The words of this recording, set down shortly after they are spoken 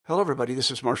Hello, everybody. This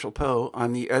is Marshall Poe.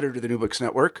 I'm the editor of the New Books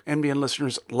Network. NBN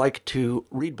listeners like to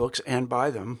read books and buy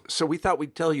them. So we thought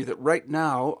we'd tell you that right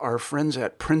now, our friends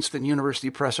at Princeton University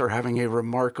Press are having a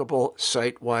remarkable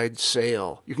site-wide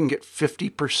sale. You can get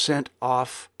 50%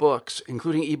 off books,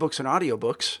 including ebooks and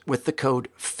audiobooks, with the code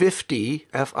 50,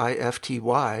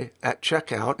 F-I-F-T-Y, at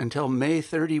checkout until May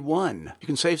 31. You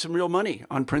can save some real money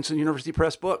on Princeton University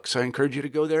Press books. I encourage you to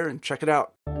go there and check it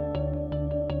out.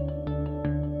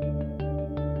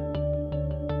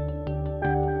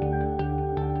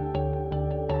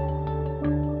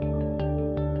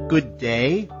 Good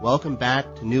day. Welcome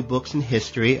back to New Books in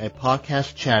History, a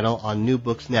podcast channel on New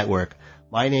Books Network.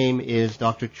 My name is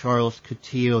Dr. Charles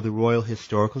Coutinho of the Royal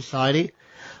Historical Society.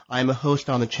 I'm a host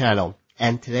on the channel,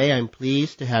 and today I'm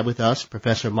pleased to have with us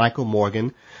Professor Michael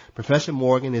Morgan. Professor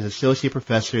Morgan is Associate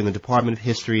Professor in the Department of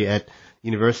History at the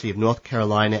University of North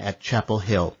Carolina at Chapel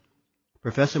Hill.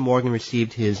 Professor Morgan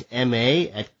received his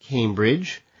M.A. at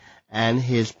Cambridge and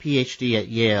his Ph.D. at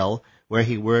Yale, where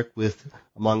he worked with,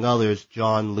 among others,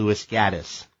 John Lewis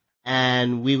Gaddis.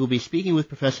 And we will be speaking with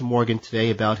Professor Morgan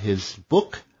today about his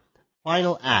book,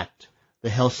 Final Act, The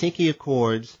Helsinki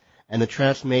Accords and the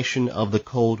Transformation of the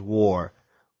Cold War.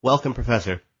 Welcome,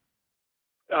 Professor.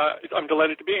 I'm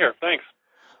delighted to be here. Thanks.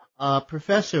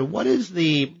 Professor, what is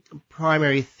the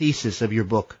primary thesis of your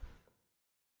book?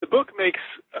 The book makes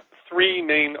three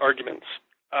main arguments.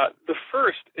 The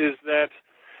first is that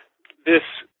this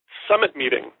summit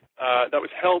meeting that was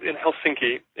held in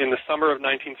Helsinki in the summer of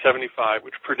 1975,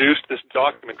 which produced this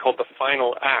document called the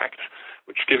Final Act,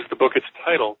 which gives the book its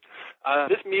title.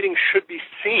 This meeting should be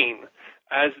seen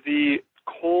as the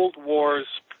Cold War's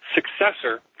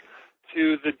successor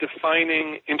to the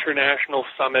defining international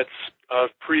summits of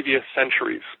previous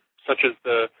centuries, such as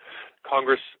the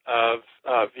Congress of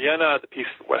Vienna, the Peace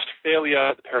of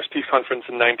Westphalia, the Paris Peace Conference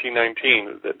in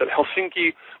 1919, that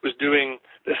Helsinki was doing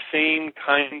the same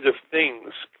kinds of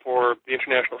things for the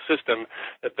international system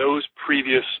that those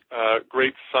previous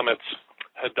great summits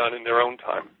had done in their own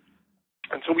time.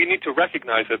 And so we need to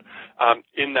recognize it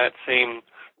in that same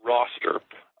roster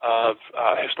of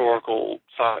historical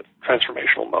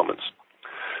transformational moments.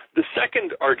 The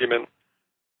second argument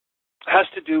has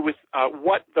to do with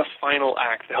what the Final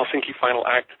Act, the Helsinki Final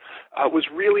Act, was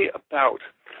really about.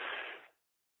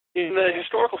 In the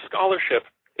historical scholarship,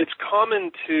 it's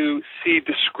common to see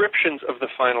descriptions of the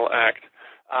Final Act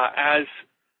as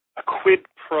a quid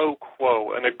pro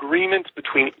quo, an agreement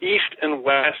between East and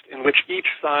West in which each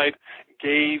side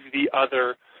gave the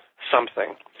other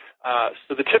something.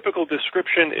 So the typical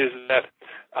description is that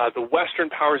the Western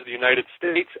powers of the United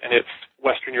States and its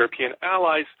Western European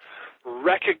allies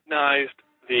recognized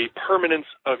the permanence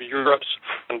of Europe's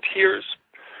frontiers,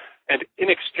 and in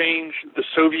exchange, the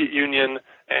Soviet Union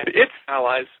and its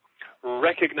allies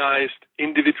recognized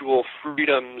individual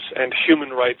freedoms and human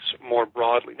rights more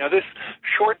broadly. Now, this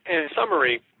shorthand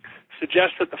summary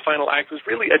suggests that the Final Act was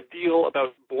really a deal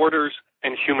about borders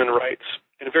and human rights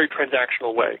in a very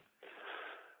transactional way.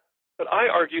 But I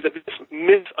argue that this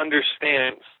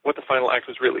misunderstands what the Final Act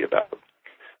was really about.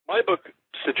 My book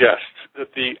suggests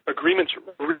that the agreement's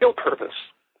real purpose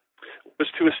was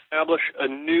to establish a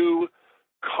new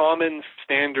common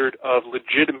standard of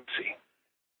legitimacy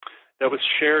that was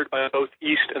shared by both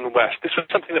East and West. This was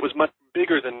something that was much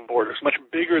bigger than borders, much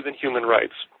bigger than human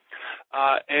rights.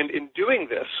 And in doing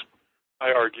this,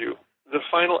 I argue, the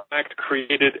Final Act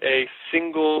created a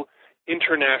single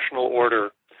international order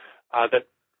that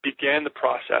began the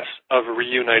process of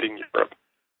reuniting Europe.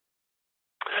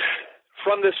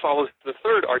 From this follows the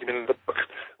third argument in the book,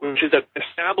 which is that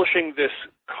establishing this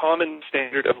common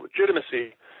standard of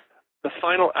legitimacy, the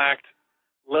Final Act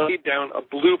laid down a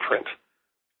blueprint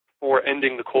for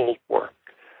ending the Cold War.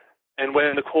 And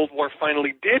when the Cold War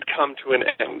finally did come to an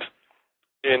end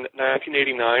in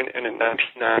 1989 and in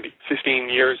 1990, 15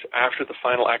 years after the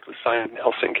Final Act was signed in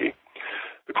Helsinki,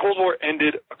 the Cold War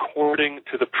ended according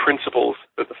to the principles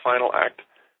that the Final Act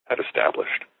had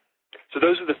established. So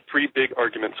those are the three big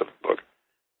arguments of the book.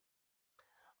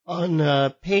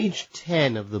 On page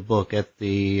 10 of the book, at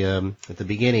the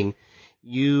beginning,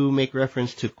 you make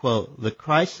reference to, quote, the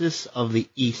crisis of the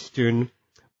Eastern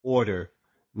Order,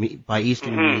 by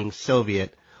Eastern meaning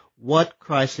Soviet. What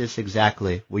crisis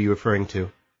exactly were you referring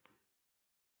to?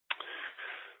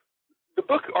 The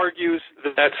book argues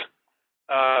that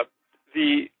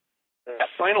the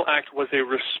Final Act was a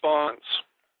response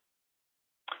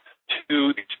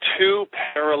to these two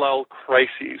parallel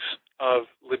crises of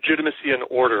legitimacy and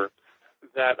order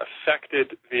that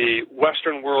affected the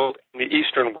Western world and the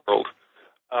Eastern world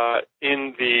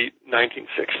in the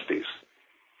 1960s.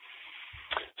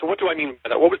 So what do I mean by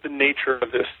that? What was the nature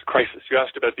of this crisis? You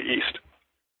asked about the East.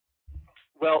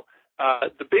 Well,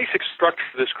 the basic structure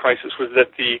of this crisis was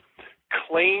that the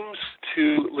claims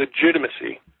to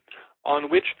legitimacy on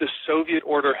which the Soviet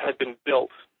order had been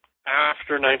built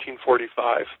after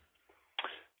 1945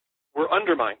 were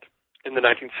undermined in the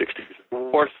 1960s,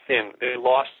 wore thin. They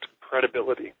lost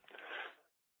credibility.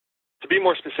 To be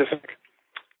more specific,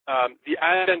 the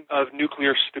advent of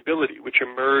nuclear stability, which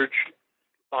emerged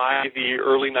by the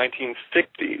early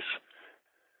 1960s,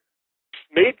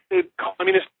 made the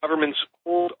communist government's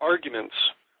old arguments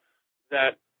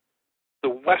that the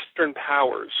Western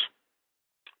powers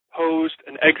posed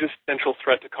an existential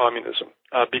threat to communism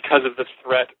because of the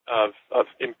threat of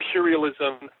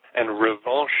imperialism and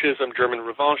revanchism, German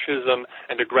revanchism,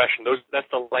 and aggression. That's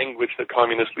the language that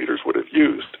communist leaders would have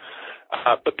used.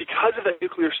 But because of that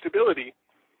nuclear stability,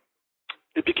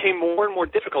 it became more and more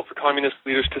difficult for communist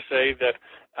leaders to say that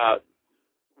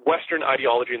Western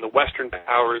ideology and the Western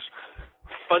powers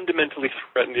fundamentally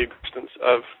threatened the existence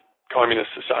of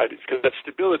communist societies, because that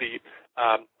stability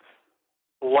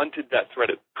blunted that threat.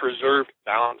 It preserved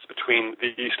balance between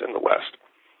the East and the West.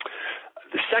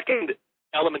 The second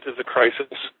element of the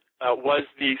crisis was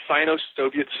the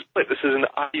Sino-Soviet split. This is an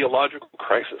ideological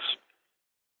crisis.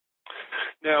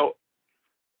 Now,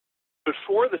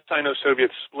 before the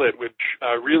Sino-Soviet split, which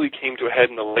really came to a head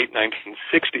in the late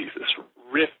 1960s, this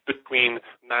rift between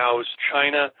Mao's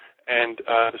China and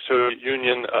the Soviet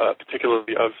Union,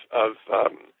 particularly of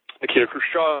Nikita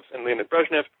Khrushchev and Leonid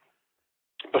Brezhnev,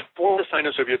 before the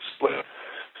Sino-Soviet split,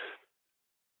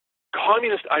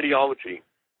 communist ideology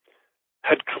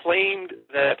had claimed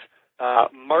that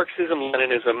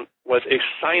Marxism-Leninism was a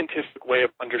scientific way of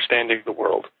understanding the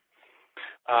world,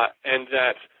 and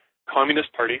that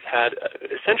communist parties had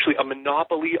essentially a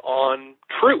monopoly on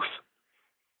truth.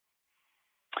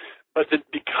 But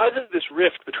because of this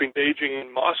rift between Beijing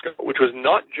and Moscow, which was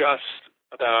not just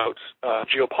about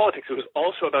geopolitics, it was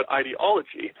also about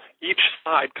ideology, each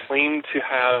side claimed to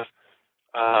have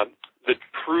the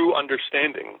true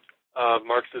understanding of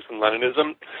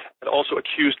Marxism-Leninism, and also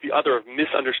accused the other of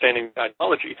misunderstanding the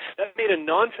ideology. That made a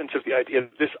nonsense of the idea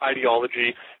that this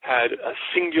ideology had a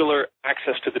singular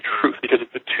access to the truth, because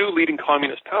if the two leading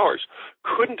communist powers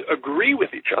couldn't agree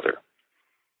with each other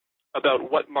about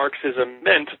what Marxism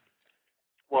meant,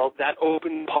 well, that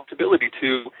opened the possibility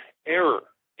to error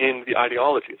in the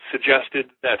ideology. It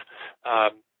suggested that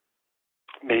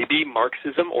maybe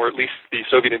Marxism, or at least the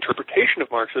Soviet interpretation of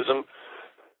Marxism,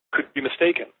 could be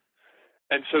mistaken.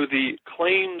 And so the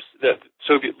claims that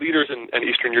Soviet leaders and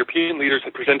Eastern European leaders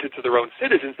had presented to their own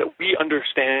citizens, that we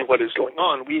understand what is going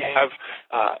on, we have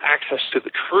access to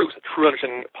the truth, a true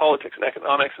understanding of politics and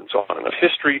economics and so on, and of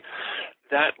history,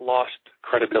 that lost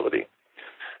credibility.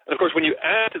 And of course, when you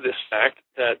add to this fact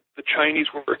that the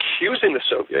Chinese were accusing the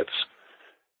Soviets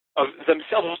of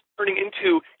themselves turning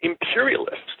into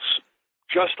imperialists,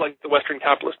 just like the Western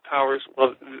capitalist powers,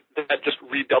 well, that just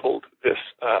redoubled this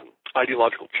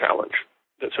ideological challenge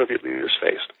that Soviet leaders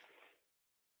faced.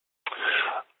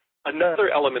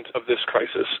 Another element of this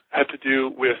crisis had to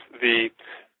do with the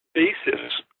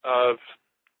basis of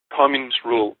communist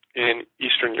rule in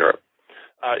Eastern Europe.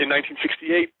 In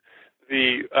 1968,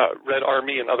 the Red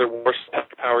Army and other Warsaw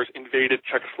powers invaded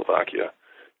Czechoslovakia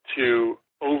to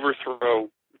overthrow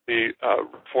the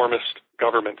reformist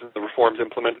government and the reforms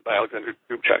implemented by Alexander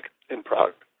Dubček in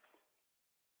Prague.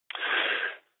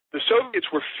 The Soviets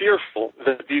were fearful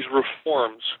that these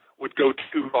reforms would go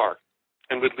too far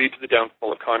and would lead to the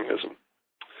downfall of communism.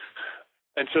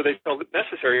 And so they felt it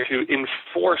necessary to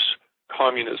enforce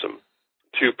communism,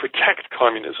 to protect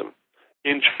communism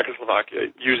in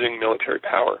Czechoslovakia using military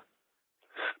power.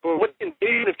 But what the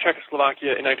invasion of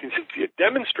Czechoslovakia in 1968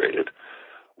 demonstrated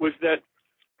was that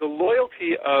the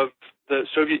loyalty of the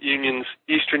Soviet Union's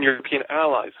Eastern European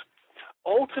allies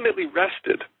ultimately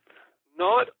rested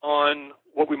not on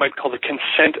what we might call the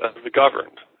consent of the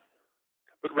governed,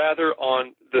 but rather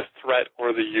on the threat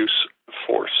or the use of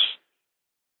force.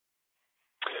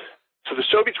 So the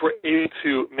Soviets were able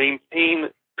to maintain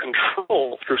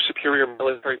control through superior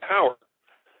military power,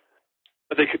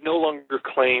 but they could no longer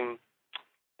claim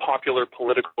popular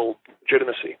political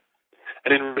legitimacy.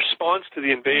 And in response to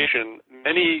the invasion,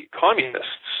 many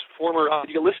communists, former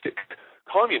idealistic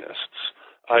communists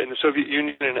in the Soviet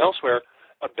Union and elsewhere,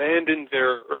 abandoned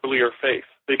their earlier faith.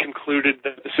 They concluded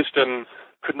that the system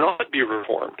could not be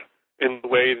reformed in the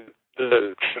way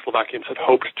the Czechoslovakians had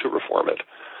hoped to reform it.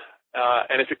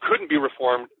 And if it couldn't be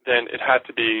reformed, then it had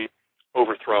to be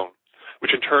overthrown,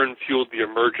 which in turn fueled the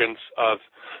emergence of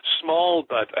small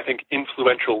but, I think,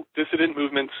 influential dissident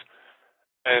movements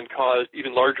and caused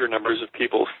even larger numbers of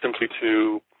people simply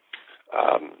to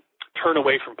turn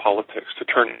away from politics, to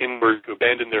turn inward, to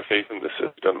abandon their faith in the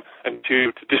system, and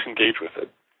to disengage with it.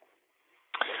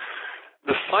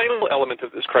 The final element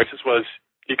of this crisis was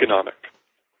economic.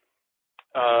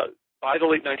 By the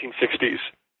late 1960s,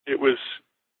 it was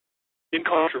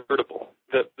incontrovertible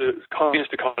that the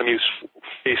communist economies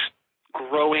faced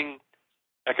growing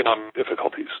economic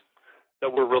difficulties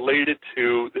that were related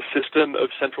to the system of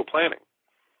central planning.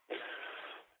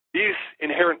 These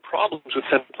inherent problems with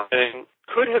central planning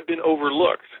could have been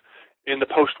overlooked in the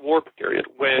post-war period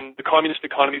when the communist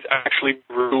economies actually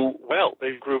grew well.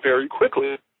 They grew very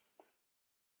quickly.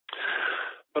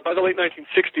 But by the late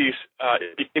 1960s,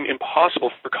 it became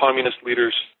impossible for communist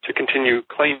leaders to continue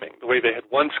claiming, the way they had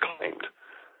once claimed,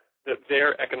 that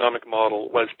their economic model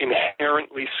was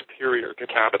inherently superior to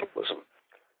capitalism.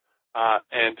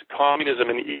 And communism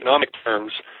in economic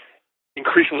terms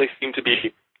increasingly seemed to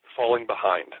be falling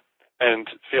behind and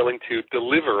failing to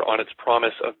deliver on its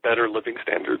promise of better living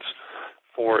standards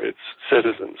for its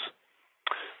citizens.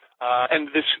 And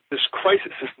this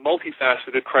crisis, this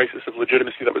multifaceted crisis of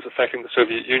legitimacy that was affecting the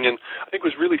Soviet Union, I think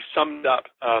was really summed up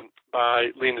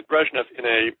by Leonid Brezhnev in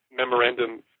a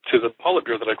memorandum to the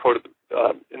Politburo that I quoted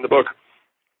in the book,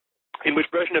 in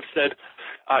which Brezhnev said,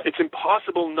 it's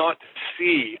impossible not to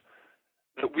see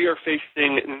that we are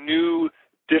facing new,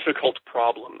 difficult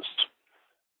problems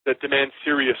that demand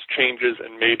serious changes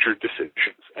and major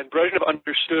decisions. And Brezhnev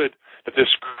understood that this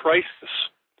crisis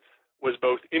was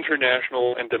both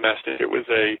international and domestic. It was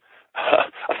a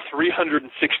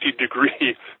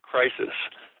 360-degree crisis,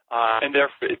 and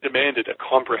therefore it demanded a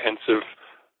comprehensive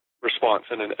response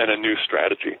and a new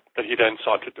strategy that he then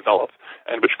sought to develop,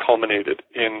 and which culminated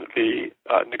in the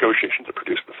negotiations that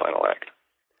produced the final act.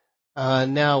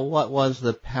 Now, what was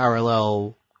the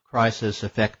parallel crisis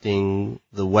affecting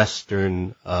the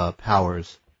Western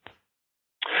powers?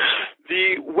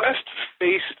 The West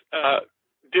faced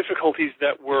difficulties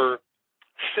that were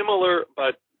similar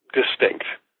but distinct.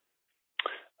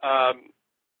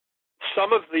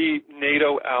 Some of the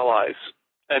NATO allies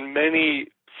and many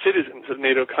citizens of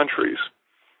NATO countries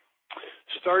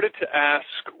started to ask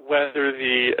whether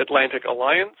the Atlantic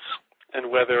Alliance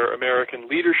and whether American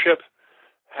leadership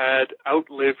had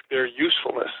outlived their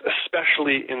usefulness,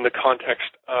 especially in the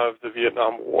context of the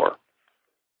Vietnam War.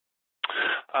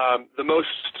 The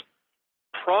most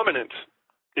prominent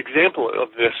example of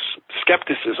this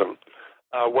skepticism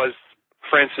was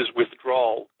France's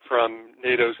withdrawal from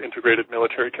NATO's integrated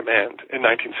military command in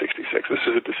 1966. This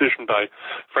is a decision by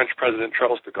French President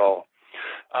Charles de Gaulle.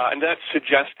 And that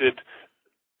suggested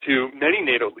to many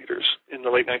NATO leaders in the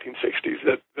late 1960s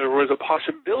that there was a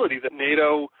possibility that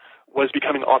NATO was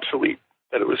becoming obsolete,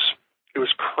 that it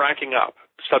was cracking up,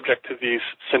 subject to these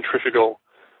centrifugal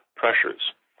pressures.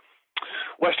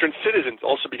 Western citizens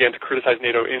also began to criticize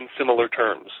NATO in similar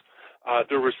terms.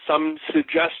 There was some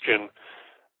suggestion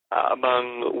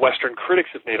among Western critics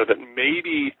of NATO that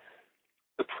maybe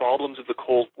the problems of the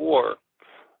Cold War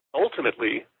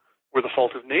ultimately were the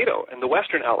fault of NATO and the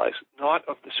Western allies, not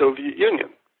of the Soviet Union.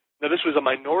 Now, this was a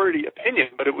minority opinion,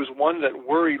 but it was one that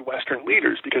worried Western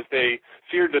leaders because they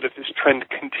feared that if this trend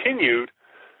continued,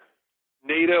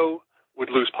 NATO would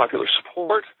lose popular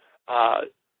support.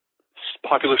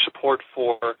 Popular support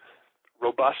for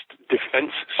robust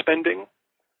defense spending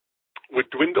would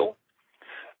dwindle,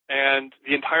 and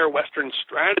the entire Western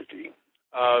strategy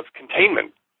of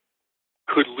containment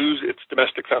could lose its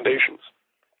domestic foundations.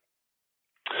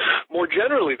 More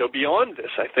generally, though, beyond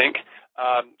this, I think,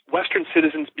 Western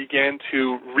citizens began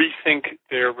to rethink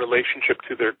their relationship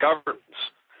to their governments.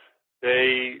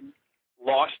 They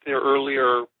lost their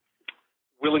earlier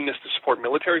willingness to support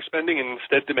military spending and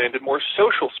instead demanded more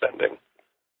social spending.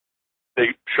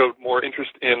 They showed more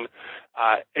interest in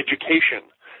education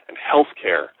and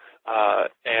healthcare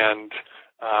and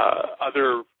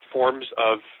other forms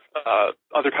of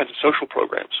other kinds of social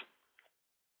programs.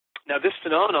 Now, this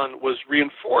phenomenon was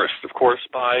reinforced, of course,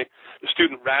 by the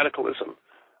student radicalism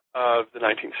of the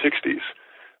 1960s,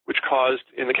 which caused,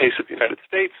 in the case of the United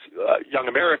States, young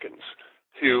Americans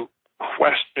to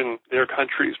question their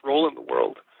country's role in the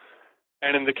world.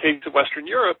 And in the case of Western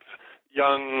Europe,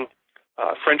 young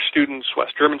French students,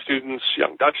 West German students,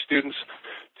 young Dutch students,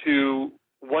 to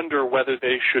wonder whether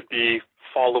they should be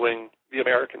following the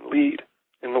American lead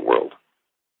in the world.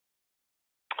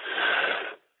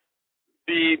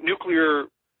 The nuclear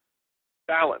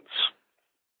balance,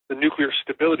 the nuclear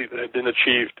stability that had been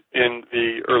achieved in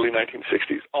the early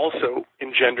 1960s also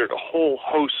engendered a whole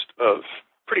host of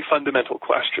pretty fundamental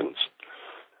questions.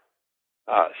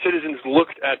 Citizens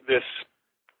looked at this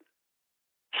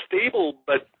stable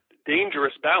but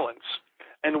dangerous balance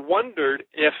and wondered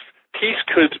if peace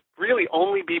could really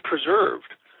only be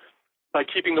preserved by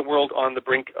keeping the world on the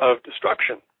brink of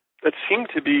destruction. That seemed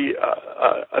to be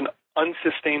an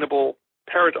unsustainable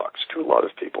paradox to a lot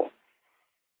of people.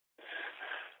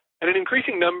 And an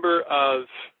increasing number of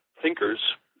thinkers,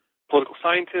 political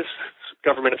scientists,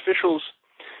 government officials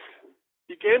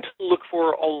began to look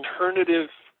for alternative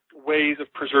ways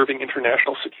of preserving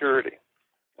international security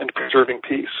and preserving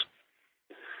peace.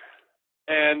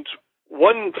 And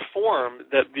one form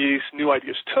that these new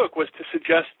ideas took was to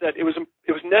suggest that it was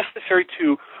necessary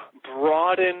to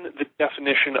broaden the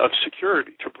definition of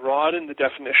security, to broaden the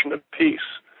definition of peace.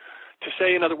 To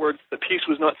say, in other words, that peace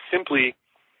was not simply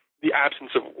the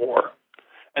absence of war,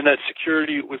 and that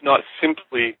security was not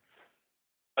simply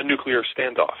a nuclear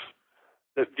standoff.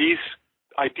 That these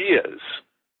ideas,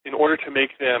 in order to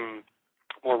make them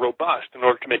more robust, in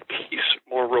order to make peace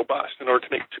more robust, in order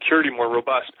to make security more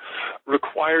robust,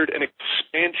 required an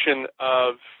expansion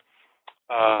of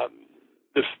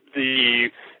the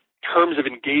terms of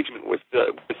engagement with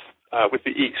the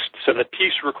East. So that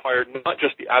peace required not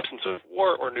just the absence of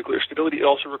war or nuclear stability, it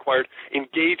also required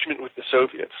engagement with the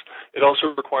Soviets. It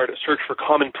also required a search for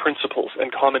common principles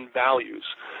and common values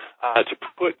to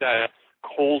put that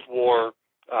Cold War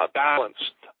balance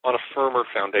on a firmer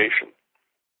foundation.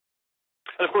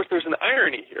 And of course, there's an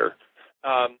irony here,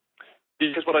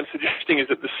 because what I'm suggesting is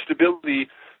that the stability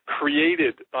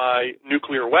created by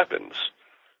nuclear weapons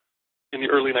in the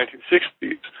early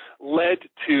 1960s led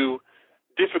to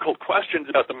difficult questions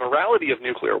about the morality of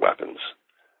nuclear weapons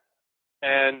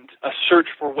and a search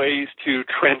for ways to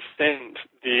transcend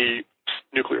the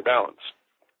nuclear balance.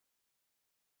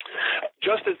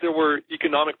 Just as there were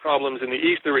economic problems in the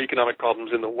East, there were economic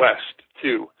problems in the West,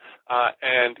 too.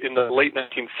 And in the late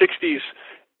 1960s,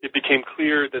 it became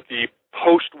clear that the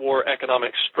post-war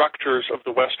economic structures of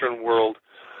the Western world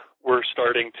were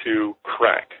starting to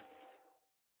crack.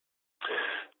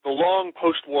 The long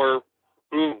post-war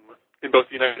boom in both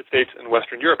the United States and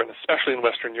Western Europe, and especially in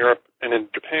Western Europe and in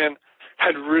Japan,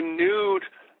 had renewed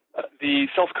the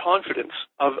self-confidence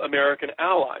of American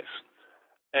allies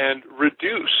and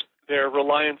reduced their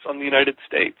reliance on the United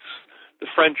States. The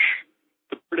French,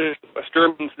 the British, the West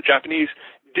Germans, the Japanese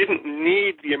didn't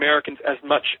need the Americans as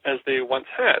much as they once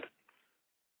had.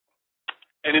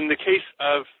 And in the case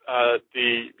of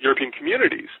the European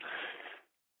communities,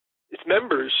 its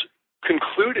members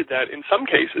concluded that in some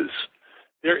cases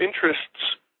their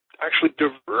interests actually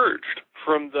diverged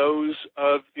from those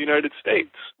of the United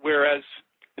States, whereas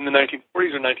in the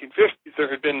 1940s or 1950s there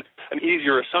had been an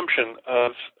easier assumption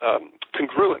of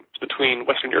congruence between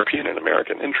Western European and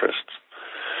American interests.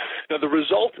 Now, the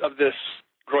result of this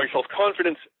growing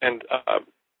self-confidence and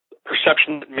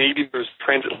perception that maybe there's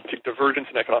transatlantic divergence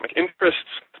in economic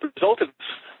interests, the result of this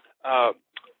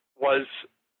was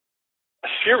a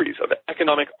series of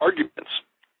economic arguments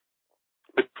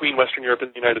between Western Europe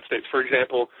and the United States. For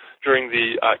example, during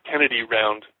the Kennedy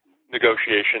round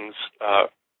negotiations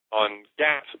on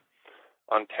gas,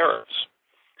 on tariffs.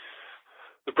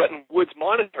 The Bretton Woods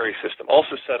monetary system,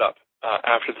 also set up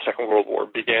after the Second World War,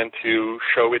 began to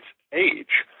show its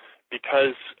age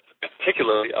because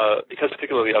particularly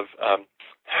of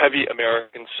heavy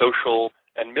American social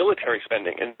and military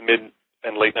spending in the mid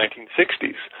and late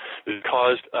 1960s. It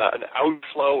caused an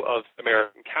outflow of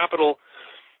American capital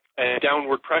and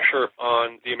downward pressure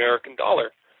on the American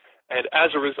dollar. And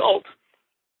as a result,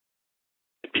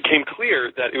 it became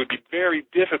clear that it would be very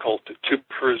difficult to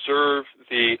preserve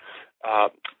the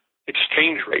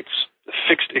exchange rates, the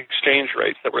fixed exchange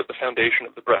rates that were at the foundation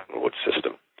of the Bretton Woods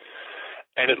system.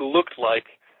 And it looked like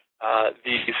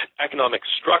these economic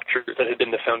structures that had been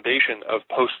the foundation of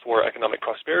post-war economic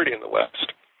prosperity in the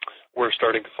West were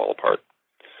starting to fall apart.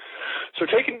 So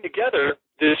taken together,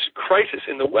 this crisis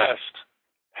in the West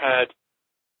had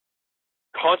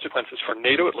consequences for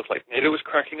NATO. It looked like NATO was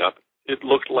cracking up. It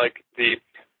looked like the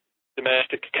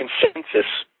domestic consensus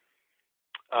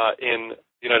in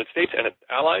the United States and its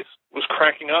allies was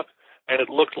cracking up, and it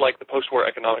looked like the post-war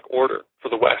economic order for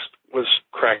the West was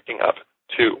cracking up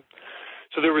too.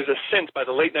 So there was a sense by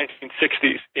the late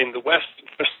 1960s in the West,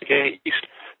 just like in the East,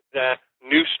 that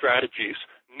new strategies,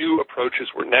 new approaches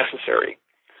were necessary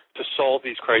to solve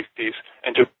these crises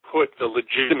and to put the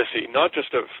legitimacy, not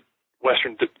just of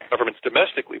Western governments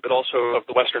domestically, but also of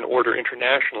the Western order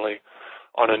internationally,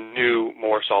 on a new,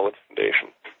 more solid foundation.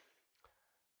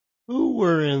 Who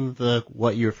were in the,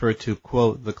 what you refer to,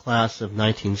 quote, the class of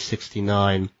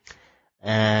 1969,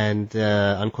 and,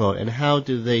 unquote, and how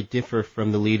do they differ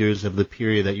from the leaders of the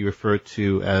period that you refer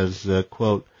to as,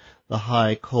 quote, the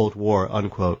high Cold War,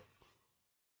 unquote?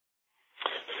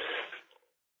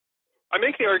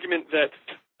 make the argument that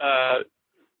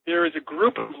there is a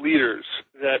group of leaders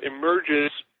that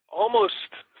emerges almost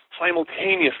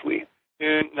simultaneously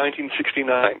in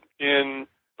 1969 in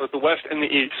both the West and the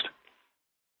East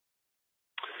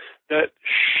that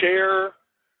share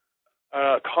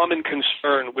common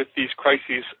concern with these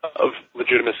crises of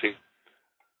legitimacy.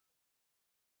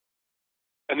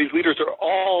 And these leaders are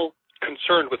all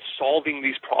concerned with solving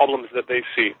these problems that they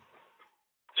see.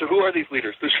 So who are these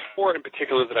leaders? There's four in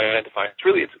particular that I identify.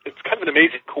 It's kind of an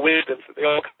amazing coincidence that they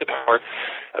all come to power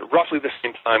at roughly the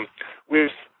same time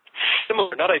with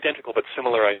similar, not identical, but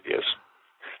similar ideas.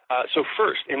 So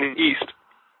first, in the East,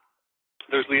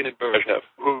 there's Leonid Brezhnev,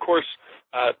 who, of course,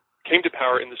 came to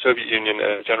power in the Soviet Union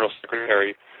as general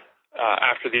secretary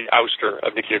after the ouster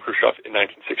of Nikita Khrushchev in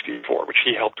 1964, which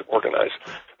he helped organize.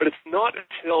 But it's not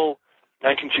until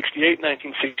 1968,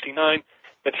 1969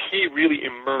 that he really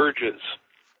emerges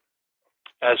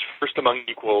as first among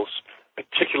equals,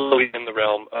 particularly in the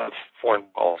realm of foreign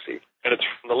policy. And it's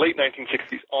from the late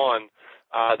 1960s on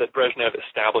that Brezhnev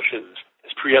establishes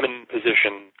his preeminent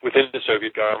position within the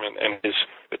Soviet government and his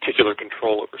particular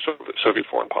control over Soviet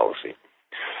foreign policy.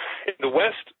 In the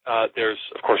West, there's,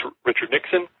 of course, Richard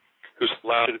Nixon, who's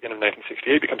elected at the end of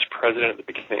 1968, becomes president at the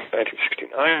beginning of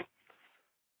 1969.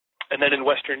 And then in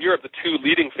Western Europe, the two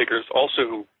leading figures also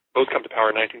who both come to power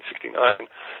in 1969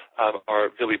 are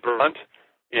Willy Brandt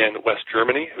in West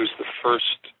Germany, who's the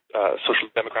first social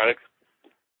democratic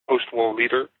post-war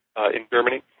leader in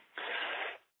Germany.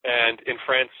 And in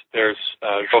France, there's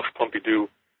Georges Pompidou,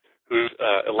 who's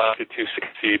elected to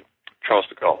succeed Charles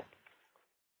de Gaulle,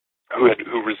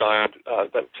 who resigned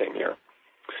that same year.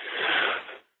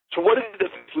 So what is it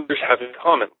that these leaders have in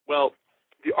common? Well,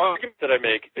 the argument that I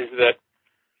make is that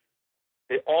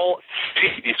they all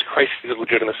see these crises of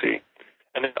legitimacy,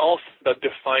 and it's all about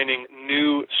defining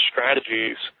new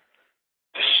strategies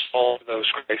to solve those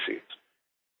crises.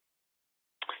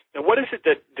 Now, what is it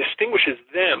that distinguishes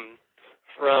them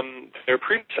from their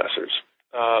predecessors,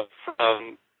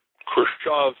 from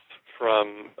Khrushchev,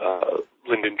 from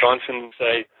Lyndon Johnson,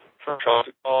 say, from Charles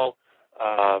de Gaulle,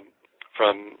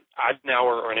 from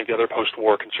Adenauer, or any of the other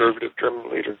post-war conservative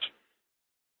German leaders?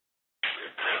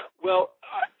 Well,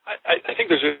 I think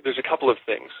there's a couple of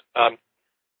things.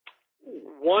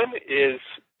 One is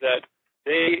that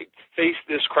they face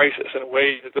this crisis in a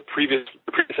way that the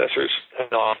predecessors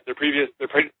had not. Their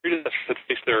predecessors had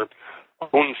faced their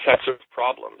own sets of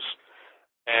problems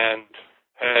and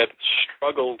had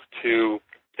struggled to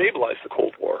stabilize the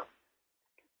Cold War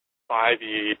by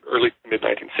the early to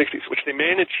mid-1960s, which they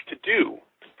managed to do,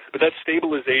 but that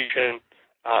stabilization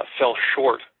fell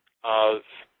short of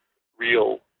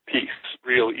real peace,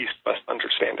 real East-West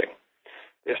understanding.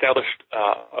 They established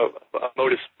a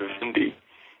modus vivendi,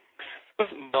 but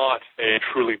not a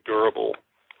truly durable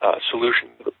solution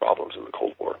to the problems of the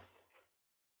Cold War.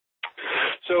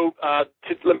 So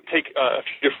let me take a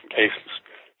few different cases.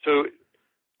 So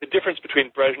the difference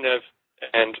between Brezhnev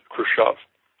and Khrushchev.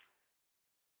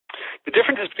 The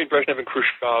differences between Brezhnev and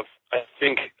Khrushchev, I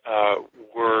think,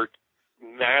 were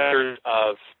matters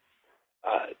of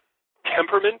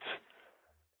temperament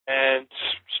and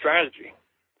strategy.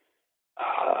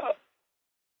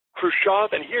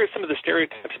 Khrushchev, and here are some of the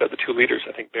stereotypes about the two leaders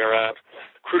I think bear out.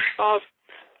 Khrushchev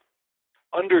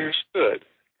understood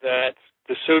that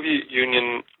the Soviet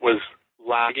Union was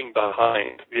lagging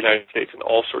behind the United States in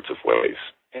all sorts of ways,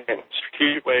 in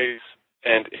strategic ways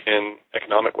and in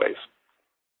economic ways.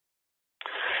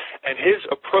 And his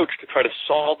approach to try to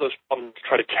solve those problems, to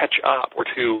try to catch up or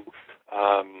to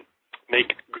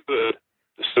make good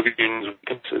the Soviet Union's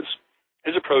weaknesses,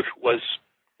 his approach was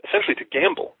essentially to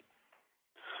gamble,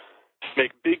 to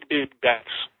make big, big bets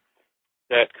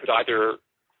that could either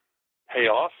pay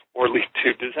off or lead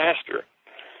to disaster.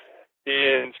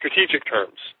 In strategic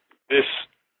terms, this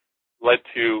led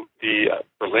to the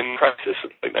Berlin crisis of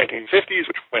the late 1950s,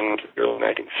 which went into the early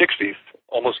 1960s,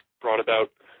 almost brought about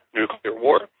nuclear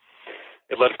war.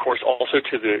 It led, of course, also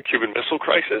to the Cuban Missile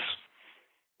Crisis,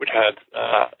 which had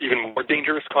even more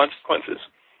dangerous consequences.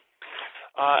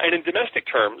 And in domestic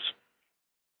terms,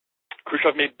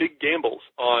 Khrushchev made big gambles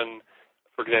on,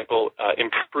 for example,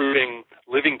 improving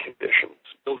living conditions,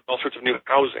 building all sorts of new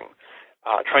housing,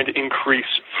 trying to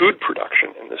increase food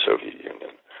production in the Soviet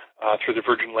Union through the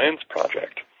Virgin Lands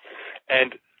Project.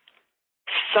 And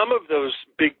some of those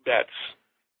big bets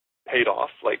paid off,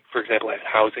 like, for example, his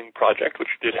housing project, which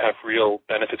did have real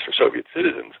benefits for Soviet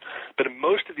citizens. But in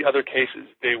most of the other cases,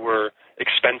 they were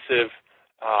expensive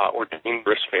or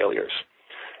dangerous failures.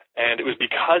 And it was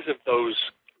because of those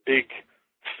big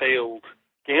failed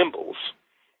gambles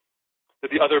that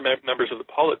the other members of the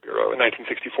Politburo in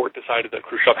 1964 decided that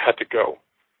Khrushchev had to go.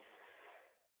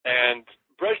 And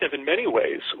Brezhnev, in many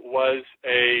ways, was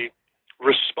a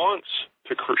response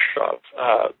to Khrushchev,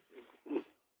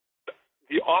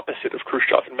 the opposite of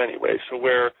Khrushchev in many ways. So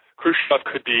where Khrushchev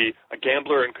could be a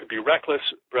gambler and could be reckless,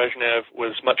 Brezhnev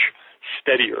was much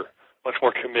steadier, much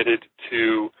more committed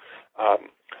to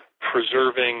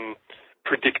preserving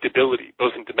predictability,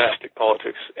 both in domestic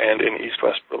politics and in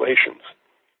East-West relations.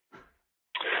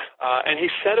 And he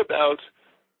set about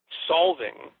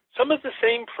solving some of the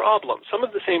same problems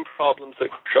that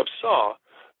Khrushchev saw,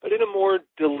 but in a more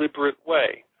deliberate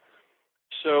way.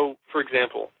 So, for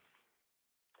example,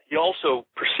 he also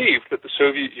perceived that the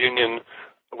Soviet Union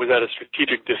was at a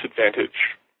strategic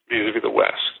disadvantage vis-a-vis the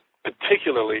West,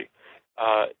 particularly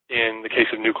in the case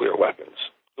of nuclear weapons.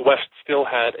 The West still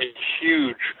had a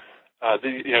huge,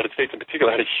 the United States in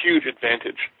particular, had a huge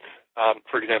advantage,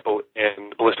 for example,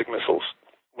 in ballistic missiles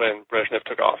when Brezhnev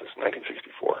took office in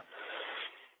 1964.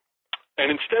 And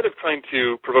instead of trying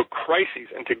to provoke crises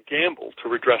and to gamble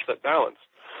to redress that balance,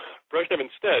 Brezhnev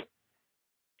instead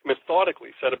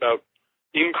methodically set about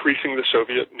increasing the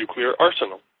Soviet nuclear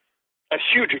arsenal at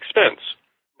huge expense,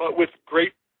 but with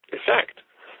great effect,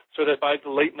 so that by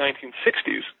the late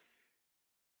 1960s,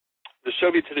 the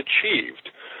Soviets had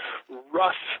achieved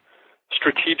rough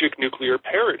strategic nuclear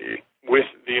parity with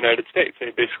the United States.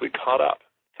 They basically caught up,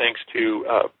 thanks to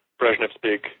Brezhnev's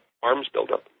big arms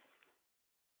buildup.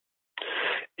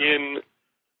 In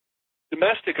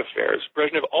domestic affairs,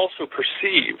 Brezhnev also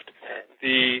perceived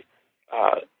the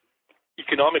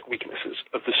economic weaknesses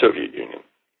of the Soviet Union.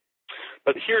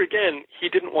 But here again, he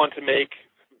didn't want to make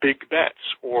big bets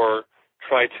or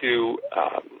try to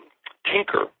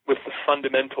tinker with the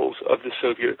fundamentals of the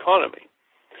Soviet economy.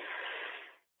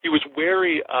 He was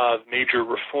wary of major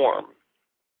reform,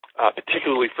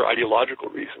 particularly for ideological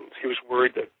reasons. He was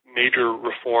worried that major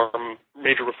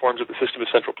reforms of the system of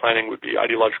central planning would be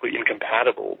ideologically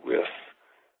incompatible with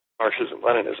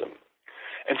Marxism-Leninism.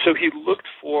 And so he looked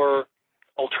for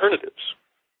alternatives,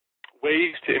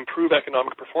 ways to improve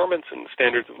economic performance and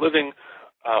standards of living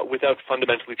without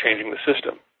fundamentally changing the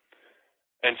system.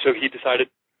 And so he decided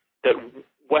that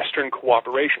Western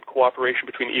cooperation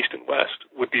between East and West,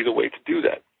 would be the way to do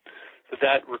that. So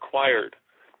that required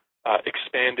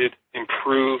expanded,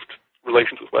 improved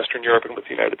relations with Western Europe and with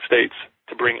the United States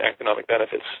to bring economic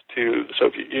benefits to the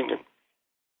Soviet Union.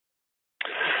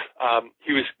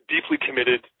 He was deeply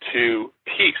committed to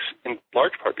peace, in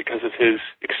large part because of his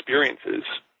experiences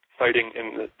fighting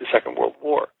in the Second World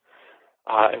War,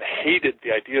 and hated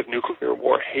the idea of nuclear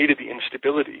war, hated the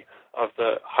instability of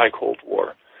the High Cold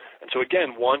War. And so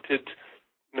again, wanted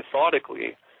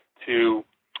methodically to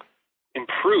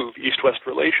improve East-West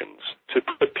relations, to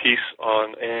put peace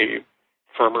on a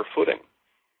firmer footing.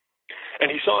 And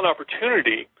he saw an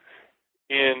opportunity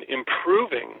in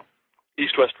improving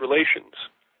East-West relations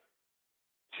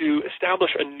to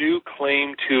establish a new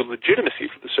claim to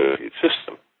legitimacy for the Soviet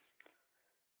system.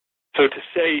 So to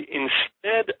say,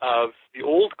 instead of the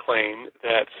old claim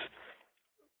that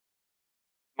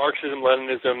Marxism,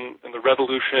 Leninism, and the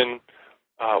revolution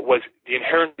was the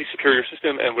inherently superior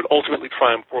system and would ultimately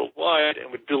triumph worldwide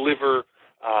and would deliver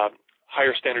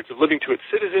higher standards of living to its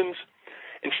citizens,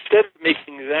 instead of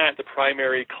making that the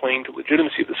primary claim to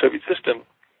legitimacy of the Soviet system,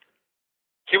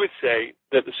 he would say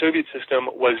that the Soviet system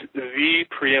was the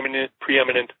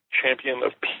preeminent champion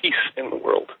of peace in the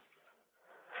world,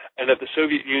 and that the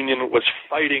Soviet Union was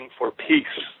fighting for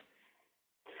peace.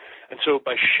 And so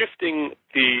by shifting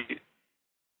the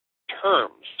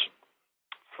terms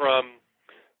from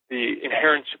the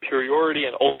inherent superiority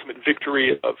and ultimate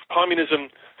victory of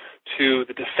communism to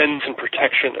the defense and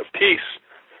protection of peace,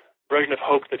 Brezhnev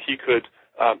hoped that he could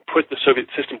put the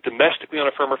Soviet system domestically on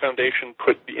a firmer foundation,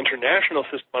 put the international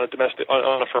system on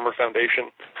a firmer foundation,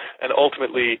 and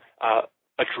ultimately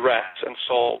address and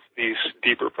solve these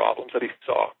deeper problems that he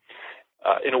saw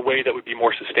in a way that would be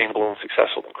more sustainable and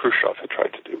successful than Khrushchev had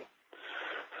tried to do.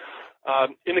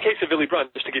 In the case of Willy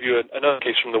Brandt, just to give you another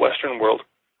case from the Western world,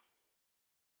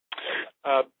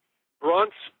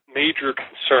 Brandt's major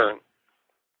concern,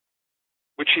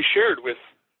 which he shared with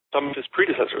some of his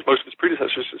predecessors, most of his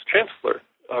predecessors as Chancellor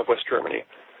of West Germany,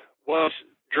 was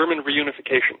German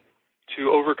reunification to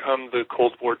overcome the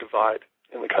Cold War divide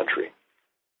in the country.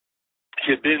 He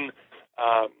had been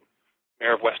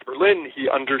mayor of West Berlin.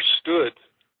 He understood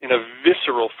in a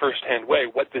visceral, first-hand way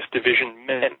what this division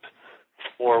meant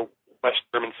for West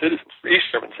German citizens, for East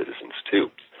German citizens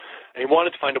too. And he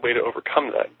wanted to find a way to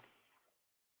overcome that.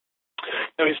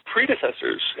 Now, his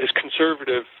predecessors, his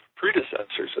conservative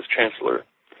predecessors as Chancellor,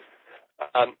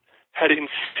 had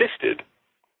insisted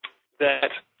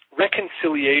that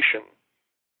reconciliation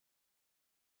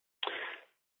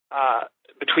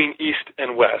between East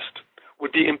and West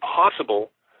would be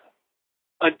impossible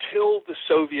until the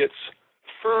Soviets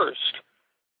first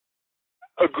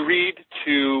agreed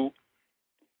to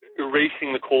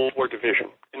erasing the Cold War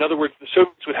division. In other words, the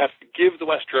Soviets would have to give the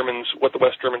West Germans what the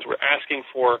West Germans were asking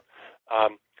for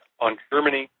on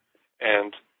Germany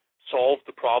and solve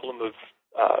the problem of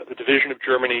the division of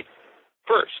Germany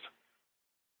first.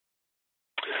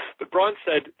 But Braun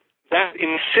said that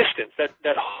insistence,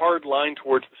 that hard line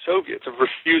towards the Soviets of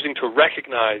refusing to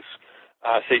recognize,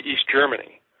 say, East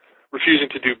Germany, refusing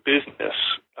to do business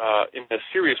in a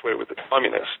serious way with the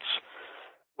communists,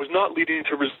 was not leading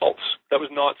to results. That was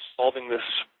not solving this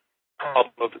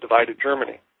problem of the divided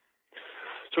Germany.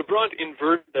 So Braun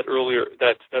inverted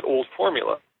that old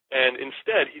formula, and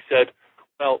instead he said,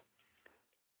 well,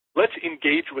 let's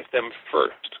engage with them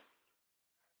first,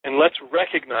 and let's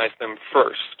recognize them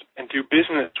first, and do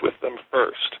business with them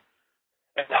first,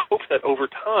 and hope that over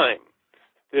time,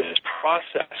 this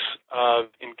process of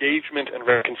engagement and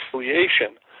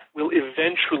reconciliation will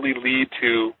eventually lead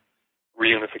to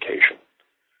reunification.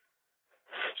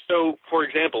 So, for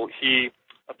example, he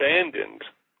abandoned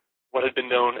what had been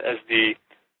known as the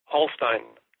Hallstein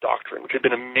Doctrine, which had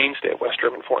been a mainstay of West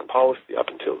German foreign policy up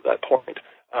until that point,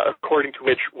 according to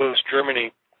which West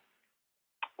Germany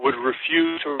would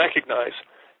refuse to recognize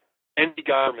any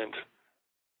government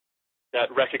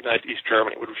that recognized East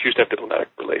Germany, would refuse to have diplomatic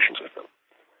relations with them,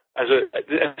 as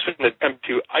an attempt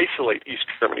to isolate East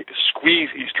Germany, to squeeze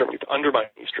East Germany, to undermine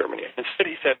East Germany. Instead,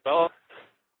 he said, well,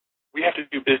 we have to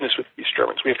do business with East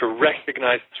Germans. We have to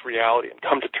recognize this reality and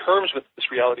come to terms with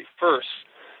this reality first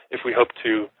if we hope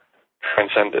to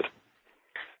transcend it.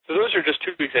 So those are just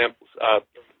two examples.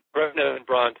 Brezhnev and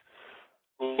Brandt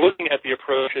looking at the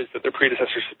approaches that their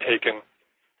predecessors had taken,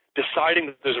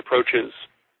 deciding that those approaches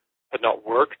had not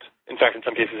worked, in fact, in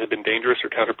some cases had been dangerous or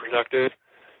counterproductive,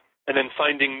 and then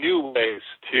finding new ways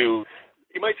to,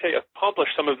 you might say,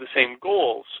 accomplish some of the same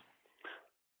goals,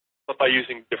 but by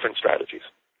using different strategies.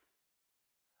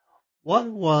 What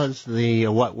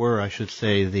were, I should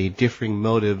say, the differing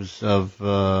motives of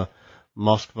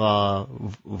Moskva,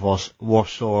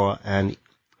 Warsaw, and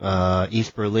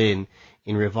East Berlin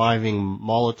in reviving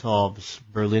Molotov's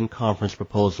Berlin Conference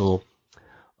proposal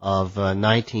of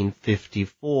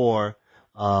 1954,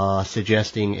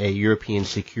 suggesting a European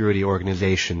security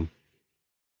organization?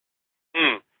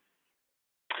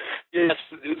 Yes,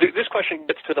 this question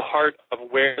gets to the heart of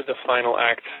where the final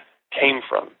act came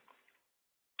from.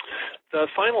 The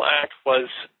final act was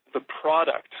the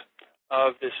product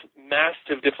of this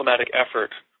massive diplomatic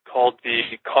effort called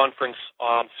the Conference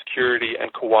on Security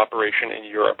and Cooperation in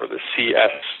Europe, or the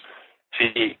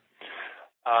CSCE.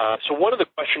 So one of the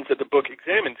questions that the book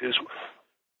examines is,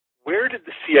 where did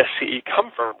the CSCE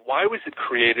come from? Why was it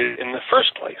created in the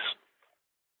first place?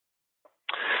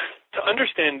 To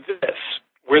understand this,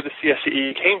 where the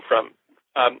CSCE came from,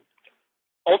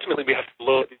 ultimately we have to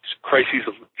look at these crises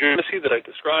of legitimacy that I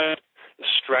described, the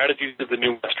strategies of the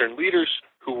new Western leaders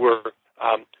who were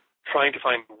trying to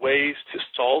find ways to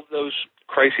solve those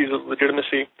crises of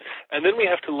legitimacy. And then we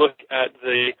have to look at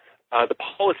the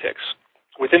politics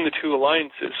within the two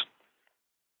alliances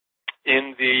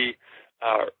in the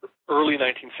early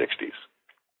 1960s.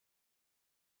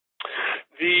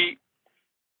 The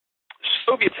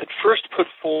Soviets had first put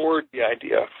forward the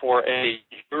idea for a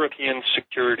European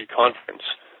Security Conference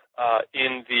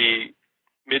in the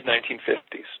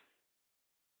mid-1950s.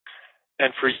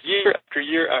 And for year after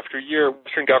year after year,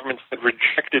 Western governments had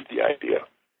rejected the idea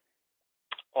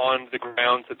on the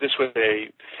grounds that this was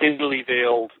a thinly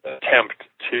veiled attempt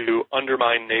to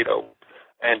undermine NATO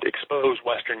and expose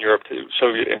Western Europe to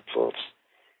Soviet influence.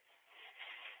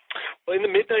 Well, in the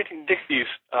mid-1960s,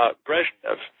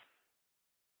 Brezhnev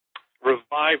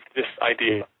revived this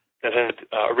idea that had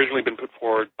originally been put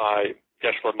forward by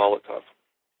Vyacheslav Molotov.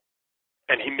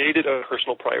 And he made it a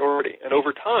personal priority. And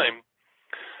over time,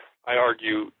 I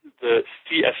argue, the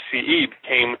CSCE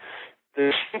became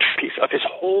the centerpiece of his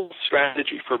whole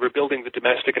strategy for rebuilding the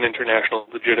domestic and international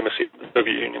legitimacy of the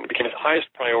Soviet Union. It became his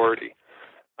highest priority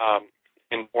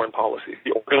in foreign policy,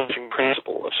 the organizing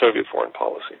principle of Soviet foreign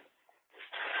policy.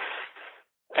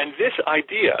 And this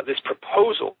idea, this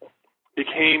proposal,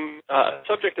 became a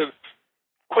subject of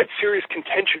quite serious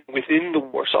contention within the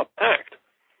Warsaw Pact,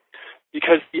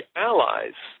 because the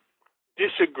Allies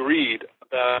disagreed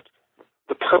about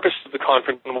the purpose of the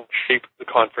conference and what shape the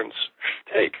conference should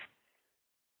take.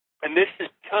 And this is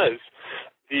because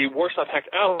the Warsaw Pact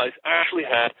allies actually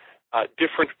had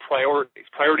different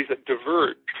priorities that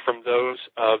diverged from those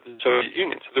of the Soviet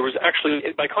Union. So there was actually,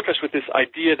 by contrast with this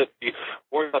idea that the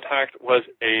Warsaw Pact was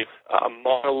a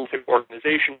monolithic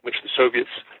organization which the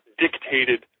Soviets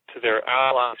dictated to their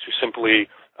allies who simply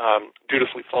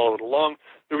dutifully followed along,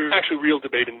 there was actually real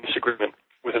debate and disagreement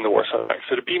within the Warsaw Pact.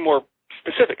 So to be more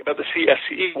specific about the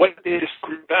CSCE, what did they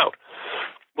disagree about?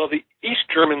 Well, the East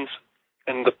Germans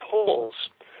and the Poles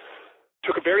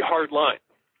took a very hard line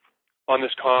on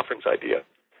this conference idea.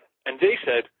 And they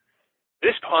said,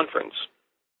 this conference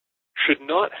should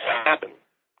not happen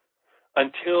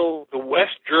until the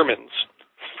West Germans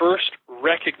first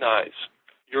recognize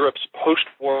Europe's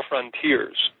post-war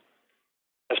frontiers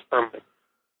as permanent.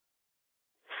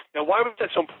 Now, why was that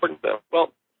so important, though?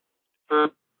 Well, for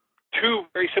two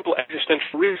very simple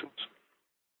existential reasons.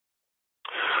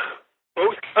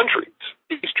 Both countries,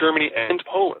 East Germany and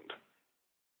Poland,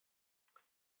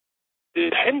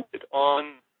 depended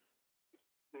on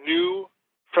new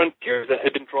frontiers that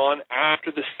had been drawn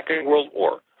after the Second World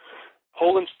War.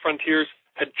 Poland's frontiers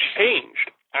had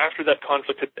changed after that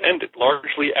conflict had ended,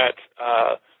 largely at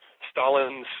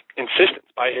Stalin's insistence,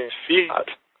 by his fiat.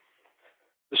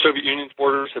 The Soviet Union's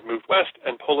borders had moved west,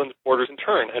 and Poland's borders in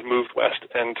turn had moved west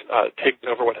and taken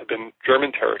over what had been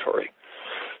German territory.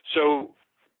 So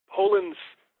Poland's,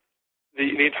 the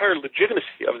entire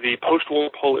legitimacy of the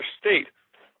post-war Polish state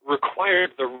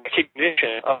required the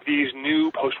recognition of these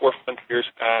new post-war frontiers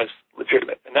as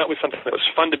legitimate. And that was something that was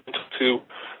fundamental to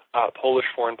Polish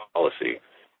foreign policy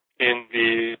in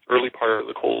the early part of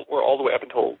the Cold War, all the way up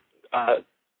until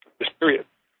this period.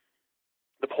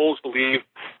 The Poles believed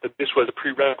that this was a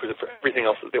prerequisite for everything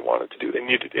else that they wanted to do. They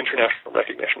needed international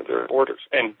recognition of their borders,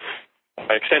 and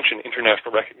by extension,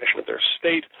 international recognition of their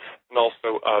state, and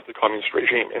also of the communist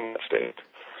regime in that state.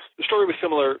 The story was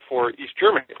similar for East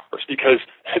Germany, of course, because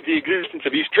the existence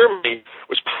of East Germany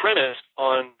was premised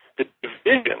on the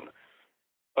division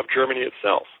of Germany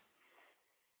itself,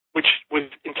 which was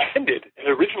intended, had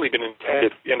originally been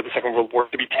intended at the end of the Second World War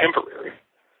to be temporary.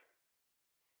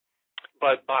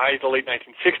 But by the late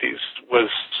 1960s was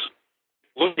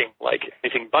looking like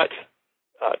anything but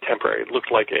temporary. It looked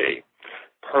like a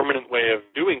permanent way of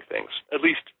doing things. At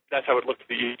least that's how it looked to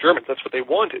the East Germans. That's what they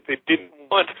wanted. They didn't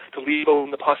want to leave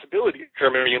open the possibility of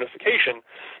German reunification,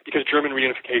 because German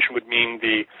reunification would mean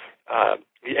the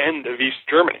end of East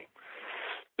Germany.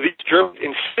 The East Germans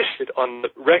insisted on the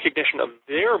recognition of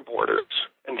their borders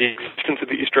and the existence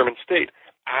of the East German state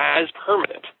as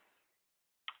permanent,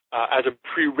 as a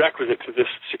prerequisite to this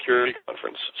security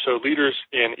conference. So leaders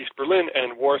in East Berlin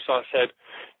and Warsaw said,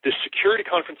 this security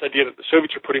conference idea that the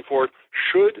Soviets are putting forward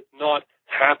should not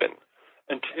happen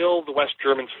until the West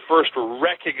Germans first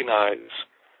recognize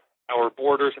our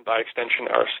borders and, by extension,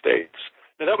 our states.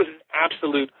 Now, that was an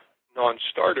absolute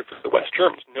non-starter for the West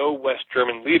Germans. No West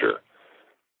German leader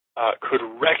could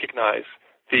recognize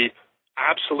the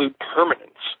absolute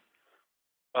permanence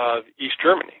of East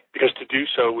Germany, because to do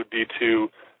so would be to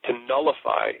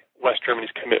nullify West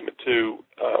Germany's commitment to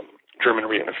German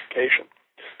reunification.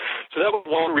 So that was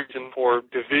one reason for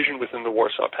division within the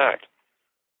Warsaw Pact.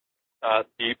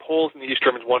 The Poles and the East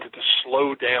Germans wanted to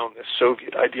slow down this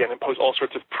Soviet idea and impose all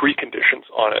sorts of preconditions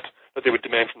on it that they would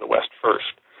demand from the West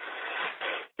first.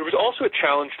 There was also a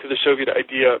challenge to the Soviet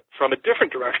idea from a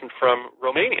different direction, from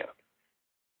Romania.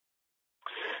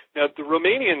 Now, the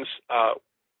Romanians,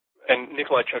 and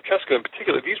Nicolae Ceausescu in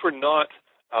particular, these were not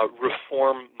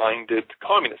reform-minded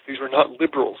communists. These were not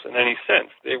liberals in any sense.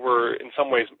 They were, in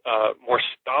some ways, more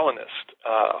Stalinist,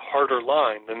 harder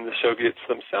line than the Soviets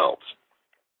themselves.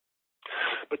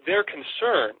 But their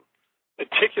concern,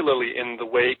 particularly in the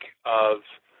wake of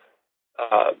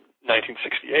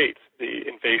 1968, the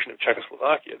invasion of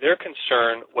Czechoslovakia, their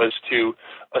concern was to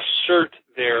assert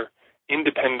their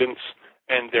independence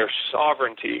and their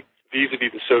sovereignty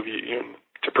vis-a-vis the Soviet Union,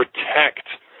 to protect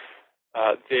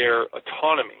their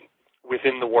autonomy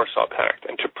within the Warsaw Pact,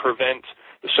 and to prevent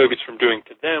the Soviets from doing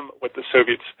to them what the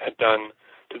Soviets had done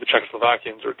to the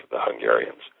Czechoslovakians or to the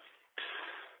Hungarians.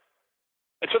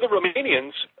 And so the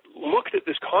Romanians looked at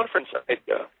this conference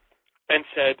idea and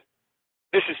said,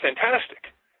 this is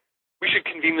fantastic. We should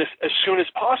convene this as soon as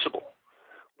possible.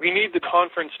 We need the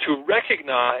conference to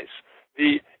recognize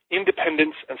the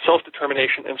independence and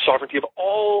self-determination and sovereignty of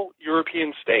all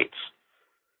European states.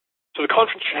 So the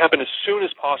conference should happen as soon as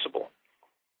possible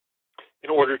in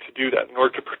order to do that, in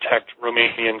order to protect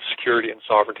Romanian security and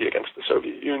sovereignty against the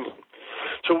Soviet Union.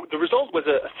 So the result was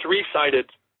a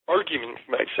three-sided argument,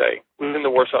 you might say, within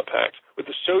the Warsaw Pact, with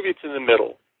the Soviets in the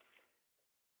middle,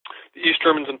 the East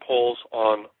Germans and Poles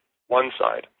on one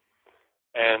side,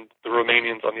 and the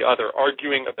Romanians on the other,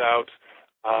 arguing about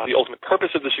the ultimate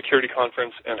purpose of the security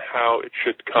conference and how it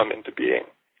should come into being.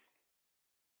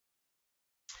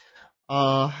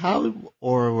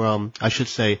 I should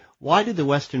say, why did the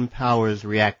Western powers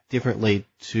react differently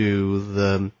to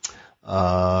the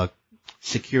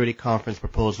security conference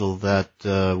proposal that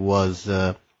was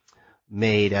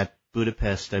made at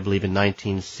Budapest, I believe, in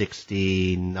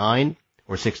 1969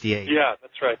 or 68? Yeah,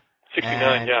 that's right.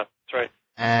 69, yeah, that's right.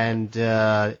 And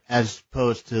as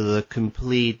opposed to the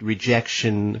complete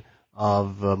rejection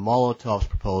of Molotov's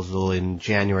proposal in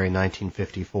January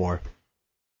 1954?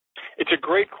 It's a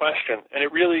great question, and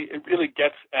it really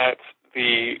gets at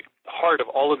the heart of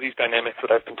all of these dynamics that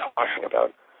I've been talking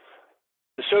about.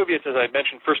 The Soviets, as I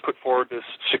mentioned, first put forward this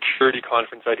security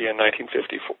conference idea in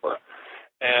 1954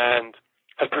 and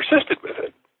have persisted with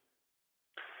it,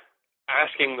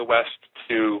 asking the West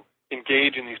to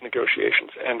engage in these negotiations.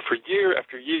 And for year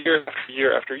after year after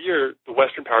year after year, the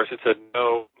Western powers had said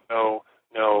no, no,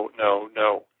 no, no,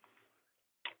 no.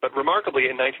 But remarkably,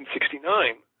 in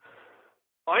 1969,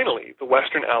 finally, the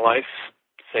Western allies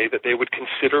say that they would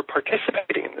consider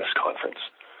participating in this conference.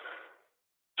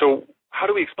 So how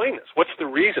do we explain this? What's the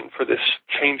reason for this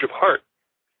change of heart?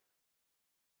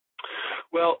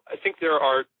 Well, I think there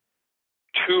are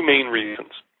two main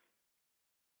reasons.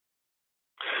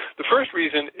 The first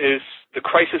reason is the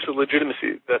crisis of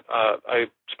legitimacy that I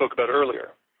spoke about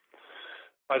earlier.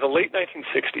 By the late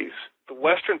 1960s, the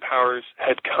Western powers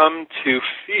had come to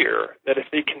fear that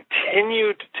if they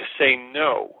continued to say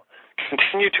no,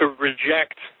 continue to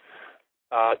reject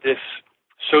this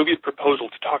Soviet proposal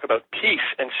to talk about peace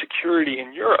and security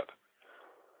in Europe,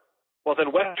 well,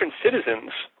 then Western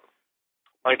citizens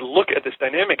might look at this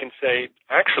dynamic and say,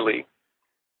 actually,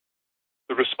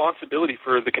 the responsibility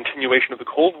for the continuation of the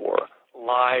Cold War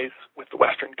lies with the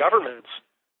Western governments.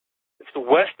 It's the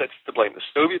West that's to blame. The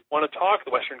Soviets want to talk.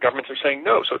 The Western governments are saying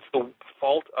no. So it's the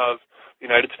fault of the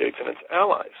United States and its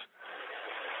allies.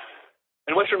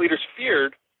 And Western leaders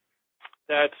feared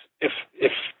that if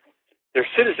their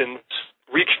citizens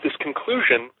reached this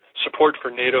conclusion, support for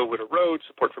NATO would erode,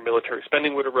 support for military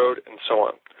spending would erode, and so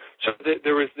on. So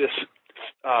there was this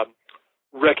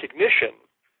recognition,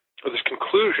 or this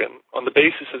conclusion, on the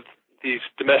basis of these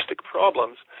domestic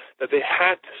problems, that they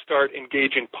had to start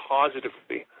engaging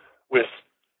positively with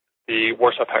the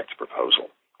Warsaw Pact's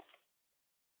proposal.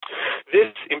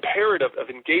 This imperative of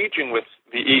engaging with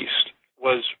the East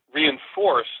was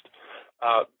reinforced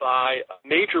by a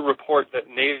major report that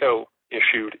NATO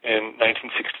issued in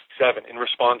 1967 in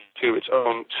response to its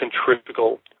own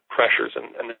centrifugal pressures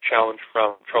and the challenge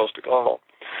from Charles de Gaulle.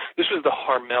 This was the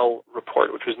Harmel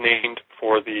report, which was named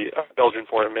for the Belgian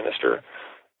foreign minister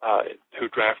who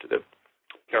drafted it,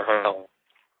 Pierre Harmel.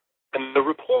 And the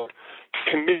report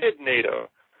committed NATO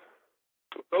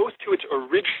both to its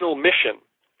original mission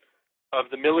of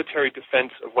the military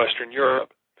defense of Western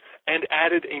Europe and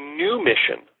added a new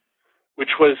mission,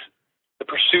 which was the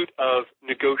pursuit of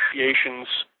negotiations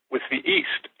with the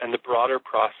East and the broader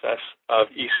process of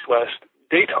East-West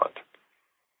détente.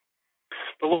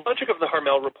 The logic of the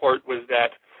Harmel report was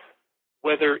that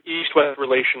whether East-West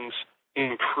relations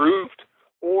improved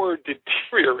or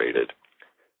deteriorated,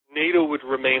 NATO would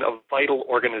remain a vital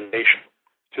organization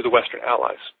to the Western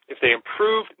allies. If they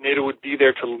improved, NATO would be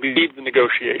there to lead the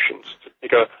negotiations, to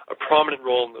take a prominent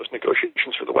role in those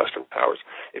negotiations for the Western powers.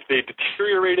 If they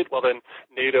deteriorated, well then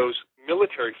NATO's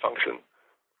military function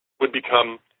would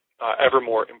become ever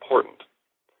more important.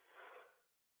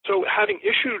 So having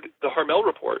issued the Harmel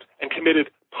report and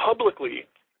committed publicly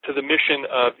to the mission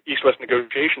of East-West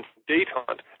negotiations,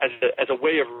 détente, as a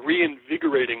way of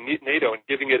reinvigorating NATO and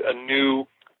giving it a new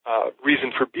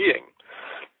reason for being,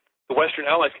 the Western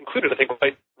allies concluded, I think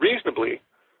quite reasonably,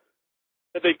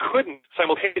 that they couldn't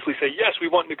simultaneously say, yes, we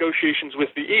want negotiations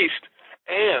with the East,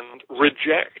 and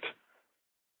reject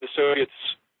the Soviets'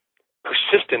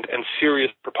 persistent and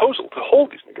serious proposal to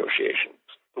hold these negotiations.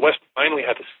 The West finally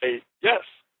had to say, yes,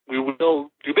 we will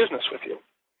do business with you.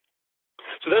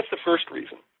 So that's the first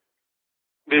reason.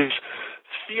 This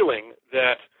feeling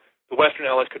that the Western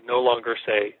allies could no longer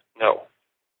say no.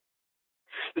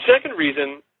 The second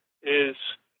reason is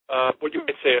what you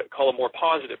might call a more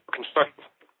positive or constructive.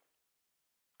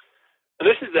 And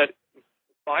this is that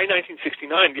by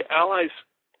 1969, the Allies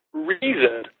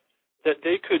reasoned that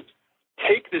they could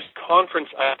take this conference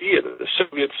idea that the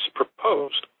Soviets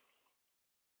proposed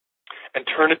and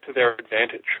turn it to their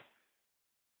advantage,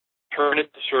 turn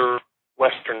it to serve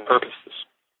Western purposes.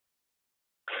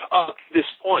 Up to this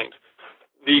point,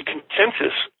 the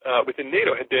consensus within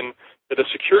NATO had been that a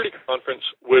security conference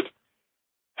would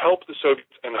help the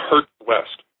Soviets and hurt the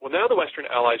West. Well, now the Western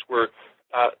allies were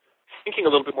thinking a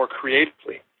little bit more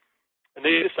creatively, and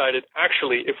they decided,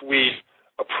 actually, if we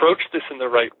approach this in the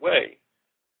right way,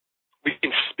 we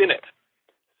can spin it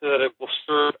so that it will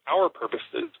serve our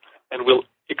purposes and will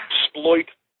exploit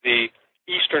the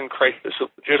Eastern crisis of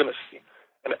legitimacy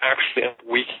and actually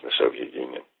weaken the Soviet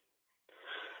Union.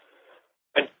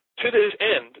 And to this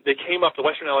end, the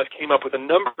Western Allies came up with a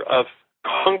number of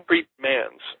concrete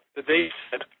demands that they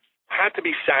said had to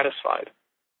be satisfied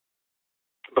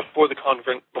before the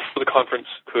conference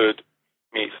could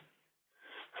meet.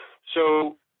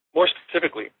 So, more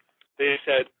specifically, they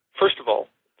said, first of all,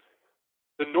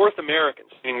 the North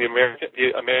Americans, meaning the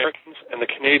Americans and the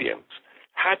Canadians,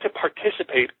 had to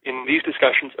participate in these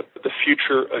discussions of the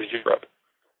future of Europe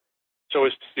so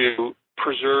as to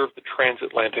preserve the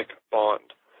transatlantic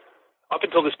bond. Up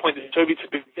until this point, the Soviets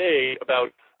had been vague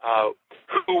about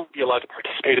who would be allowed to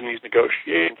participate in these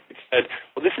negotiations. They said,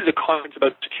 well, this is a conference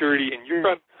about security in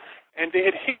Europe, and they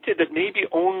had hinted that maybe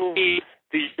only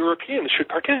the Europeans should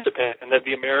participate and that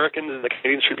the Americans and the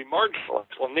Canadians should be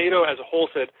marginalized. Well, NATO as a whole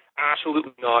said,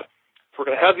 absolutely not. If we're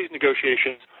going to have these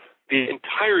negotiations, the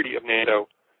entirety of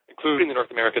NATO, including the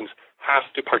North Americans, has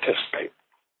to participate.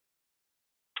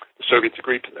 The Soviets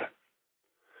agreed to that.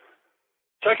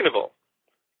 Second of all,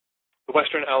 the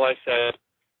Western Allies said,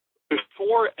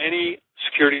 before any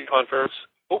security conference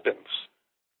opens,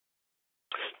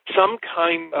 some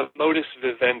kind of modus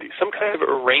vivendi, some kind of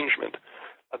arrangement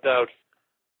about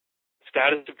the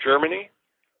status of Germany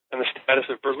and the status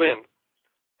of Berlin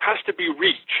has to be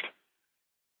reached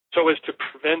so as to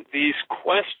prevent these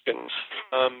questions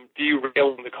from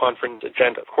derailing the conference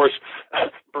agenda. Of course,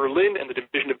 Berlin and the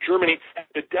division of Germany had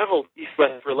bedeviled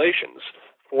East-West relations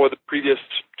for the previous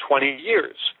 20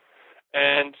 years.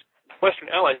 And the Western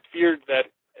Allies feared that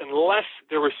unless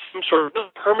there was some sort of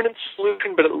not permanent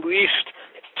solution, but at least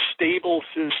stable,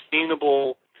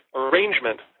 sustainable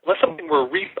arrangement, unless something were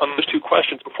reached on those two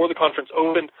questions before the conference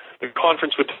opened, the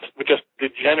conference would just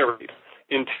degenerate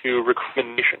into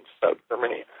recriminations about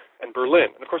Germany and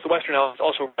Berlin. And of course, the Western Allies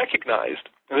also recognized,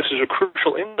 and this is a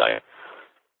crucial insight,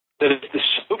 that if the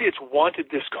Soviets wanted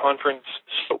this conference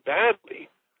so badly,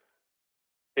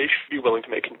 they should be willing to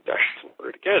make concessions in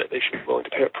order to get it. They should be willing to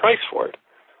pay a price for it.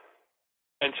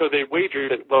 And so they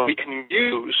wagered that, well, we can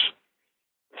use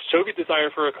the Soviet desire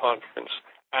for a conference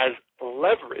as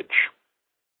leverage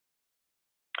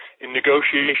in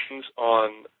negotiations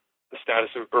on the status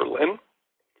of Berlin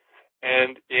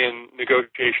and in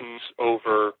negotiations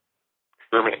over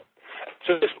Germany.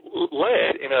 So this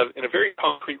led in a very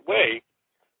concrete way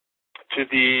to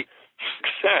the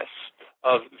success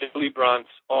of Willy Brandt's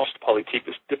Ostpolitik,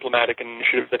 this diplomatic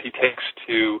initiative that he takes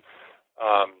to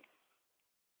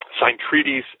sign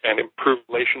treaties and improve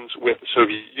relations with the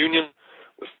Soviet Union,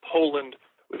 with Poland,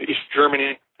 with East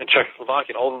Germany, and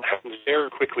Czechoslovakia. All of that happens very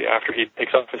quickly after he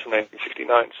takes office in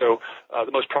 1969. So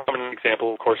the most prominent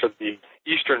example, of course, are the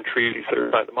Eastern treaties that are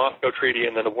the Moscow Treaty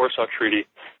and then the Warsaw Treaty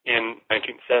in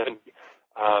 1970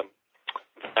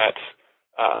 that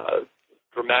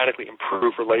dramatically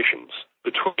improve relations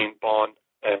between Bonn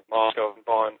and Moscow, and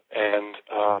Bonn and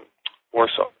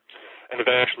Warsaw, and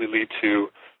eventually lead to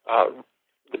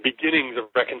the beginnings of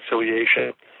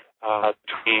reconciliation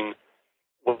between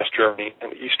West Germany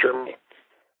and East Germany.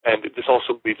 And this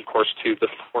also leads, of course, to the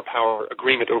four-power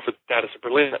agreement over the status of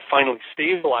Berlin that finally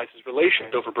stabilizes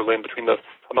relations over Berlin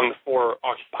among the four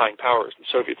occupying powers, the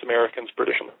Soviets, Americans,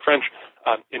 British, and the French,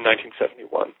 in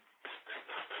 1971.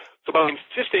 So by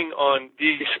insisting on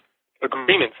these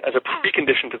agreements as a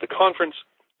precondition to the conference,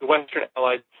 the Western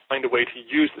Allies find a way to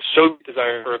use the Soviet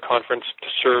desire for a conference to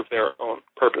serve their own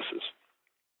purposes.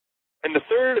 And the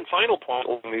third and final point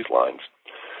along these lines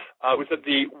was that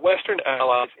the Western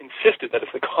Allies insisted that if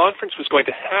the conference was going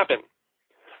to happen,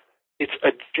 its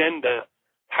agenda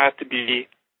had to be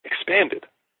expanded.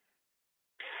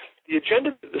 The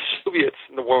agenda that the Soviets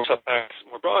and the Warsaw Pact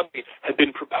more broadly had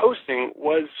been proposing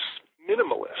was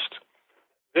minimalist.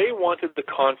 They wanted the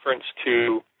conference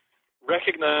to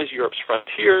recognize Europe's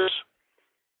frontiers,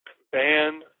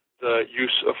 ban the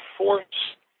use of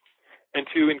force, and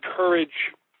to encourage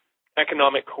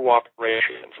economic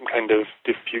cooperation in some kind of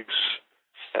diffuse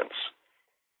sense.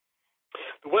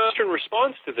 The Western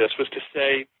response to this was to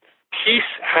say,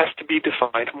 peace has to be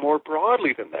defined more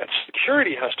broadly than that.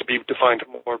 Security has to be defined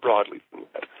more broadly than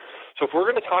that. So if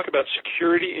we're going to talk about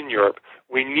security in Europe,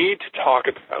 we need to talk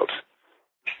about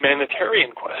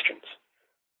humanitarian questions,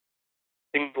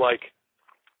 things like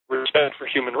respect for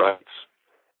human rights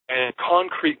and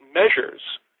concrete measures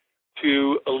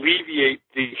to alleviate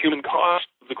the human cost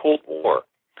of the Cold War.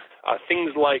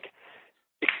 Things like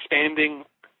expanding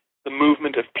the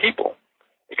movement of people,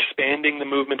 expanding the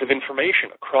movement of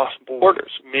information across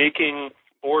borders, making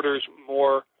borders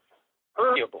more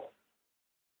permeable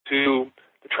to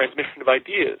the transmission of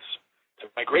ideas, to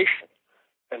migration,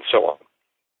 and so on.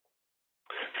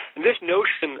 And this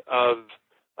notion of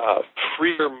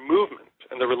freer movement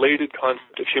and the related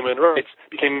concept of human rights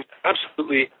became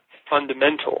absolutely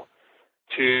fundamental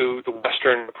to the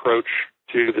Western approach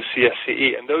to the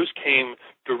CSCE, and those came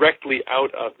directly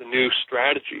out of the new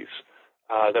strategies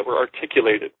that were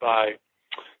articulated by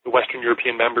the Western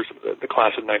European members of the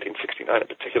class of 1969, in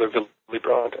particular Willy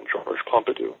Brandt and Georges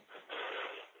Pompidou.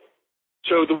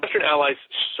 So the Western Allies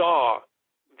saw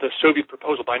the Soviet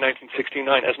proposal by 1969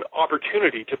 as an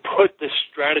opportunity to put this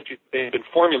strategy that they had been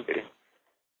formulating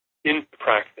into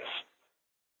practice.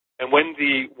 And when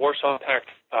the Warsaw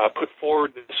Pact put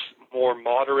forward this more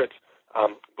moderate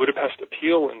Budapest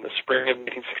appeal in the spring of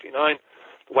 1969,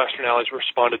 the Western Allies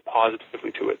responded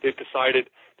positively to it. They decided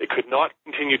they could not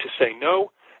continue to say no,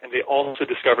 and they also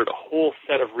discovered a whole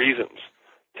set of reasons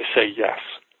to say yes.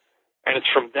 And it's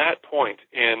from that point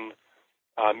in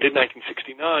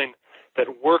mid-1969 that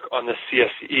work on the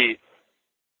CSCE,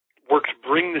 work to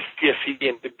bring the CSCE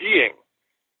into being,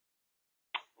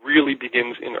 really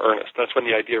begins in earnest. That's when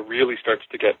the idea really starts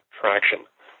to get traction,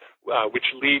 which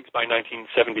leads by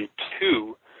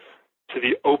 1972 to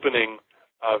the opening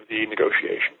of the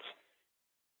negotiations.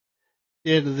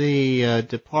 Did the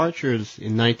departures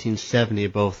in 1970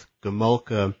 of both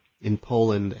Gomulka in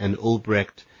Poland and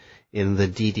Ulbricht in the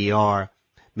DDR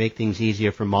make things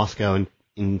easier for Moscow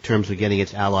in terms of getting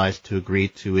its allies to agree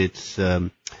to its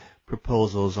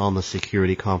proposals on the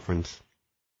Security Conference?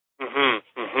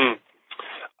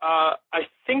 I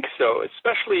think so,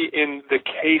 especially in the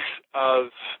case of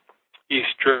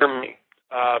East Germany.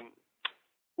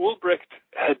 Ulbricht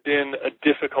had been a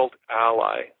difficult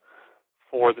ally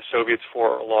for the Soviets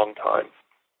for a long time.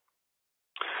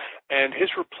 And his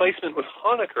replacement with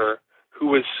Honecker, who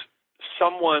was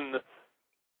someone,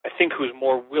 I think, who was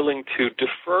more willing to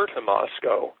defer to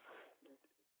Moscow,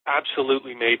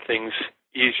 absolutely made things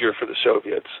easier for the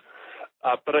Soviets.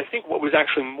 But I think what was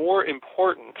actually more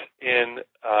important in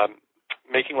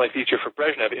making life easier for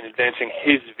Brezhnev, in advancing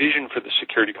his vision for the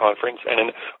Security Conference and in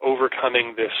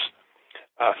overcoming this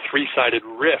three-sided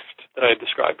rift that I had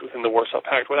described within the Warsaw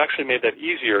Pact, what actually made that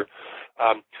easier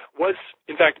was,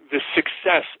 in fact, the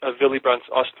success of Willy Brandt's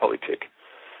Ostpolitik,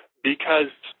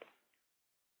 because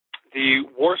the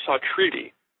Warsaw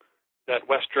Treaty that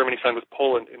West Germany signed with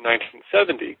Poland in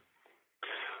 1970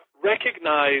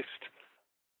 recognized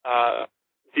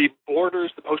the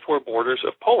borders, the post-war borders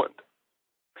of Poland.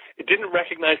 It didn't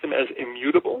recognize them as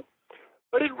immutable,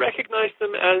 but it recognized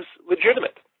them as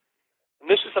legitimate. And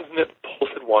this is something that Poles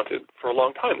had wanted for a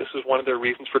long time. This was one of their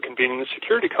reasons for convening the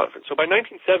Security Conference. So by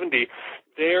 1970,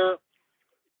 their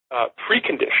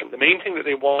precondition, the main thing that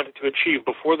they wanted to achieve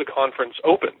before the conference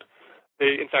opened,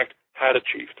 they, in fact, had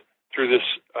achieved through this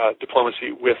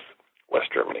diplomacy with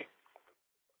West Germany.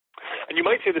 And you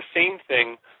might say the same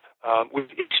thing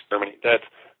with East Germany, that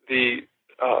the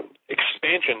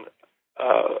expansion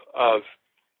of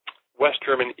West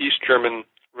German, East German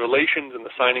relations and the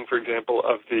signing, for example,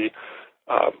 of the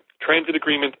Transit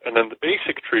Agreement and then the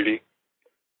Basic Treaty,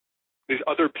 these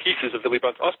other pieces of Willy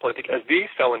Brandt's Ostpolitik, as these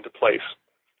fell into place,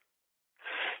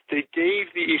 they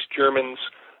gave the East Germans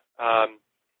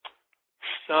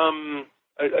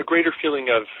a greater feeling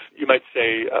of, you might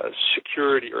say,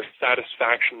 security or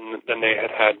satisfaction than they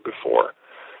had before.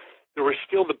 There was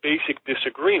still the basic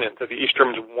disagreement that the East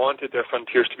Germans wanted their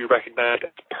frontiers to be recognized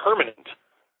as permanent,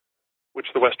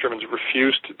 which the West Germans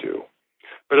refused to do.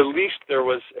 But at least there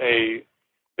was a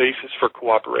basis for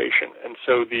cooperation. And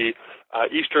so the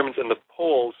East Germans and the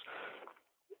Poles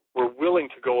were willing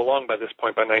to go along by this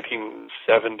point, by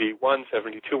 1971,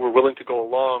 72, were willing to go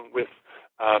along with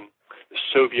the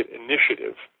Soviet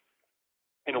initiative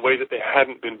in a way that they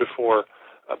hadn't been before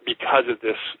because of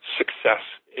this success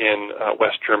in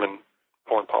West German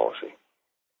foreign policy.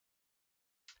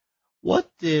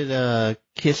 What did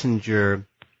Kissinger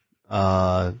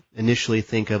initially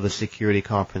think of the Security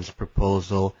Conference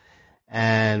proposal,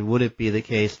 and would it be the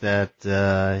case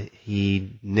that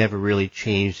he never really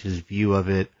changed his view of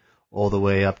it all the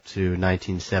way up to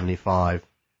 1975?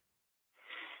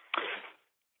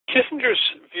 Kissinger's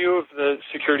view of the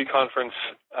Security Conference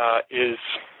is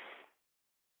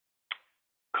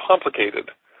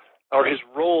complicated, or his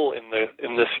role in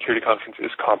the Security Conference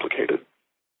is complicated.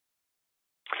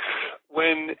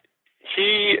 When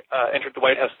he entered the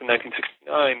White House in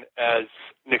 1969 as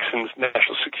Nixon's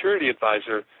national security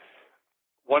advisor,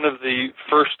 one of the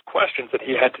first questions that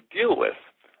he had to deal with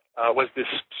was this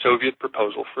Soviet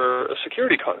proposal for a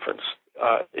security conference.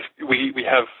 If we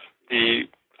have the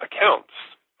accounts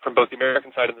from both the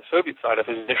American side and the Soviet side of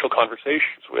his initial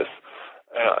conversations with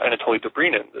Anatoly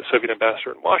Dobrynin, the Soviet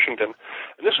ambassador in Washington.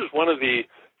 And this was one of the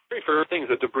very first things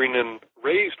that Dobrynin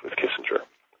raised with Kissinger.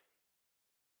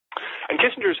 And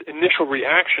Kissinger's initial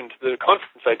reaction to the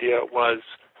conference idea was,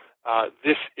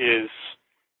 this is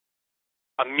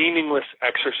a meaningless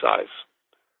exercise.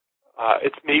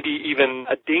 It's maybe even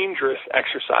a dangerous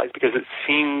exercise because it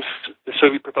seems, the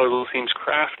Soviet proposal seems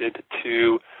crafted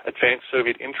to advance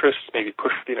Soviet interests, maybe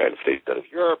push the United States out of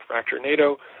Europe, fracture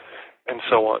NATO, and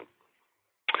so on.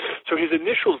 So his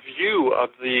initial view of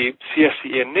the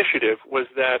CSCE initiative was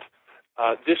that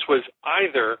this was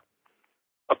either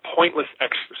a pointless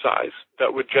exercise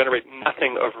that would generate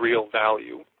nothing of real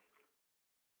value.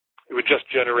 It would just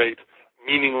generate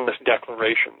meaningless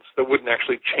declarations that wouldn't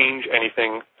actually change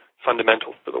anything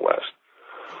fundamental for the West.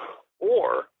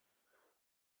 Or,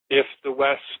 if the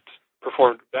West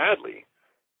performed badly,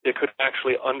 it could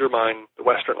actually undermine the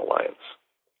Western alliance.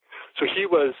 So he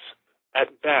was,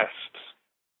 at best,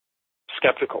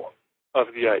 skeptical of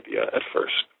the idea at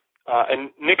first. And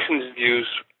Nixon's views,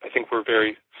 I think, were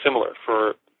very similar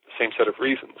for the same set of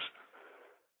reasons.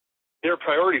 Their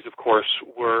priorities, of course,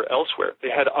 were elsewhere. They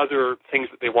had other things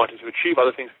that they wanted to achieve,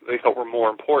 other things that they thought were more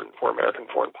important for American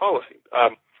foreign policy.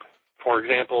 For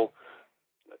example,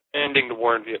 ending the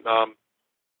war in Vietnam,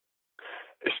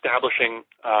 establishing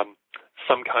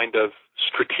some kind of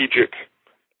strategic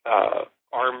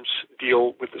arms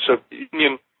deal with the Soviet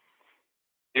Union,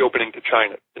 the opening to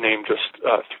China, to name just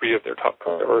three of their top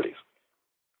priorities.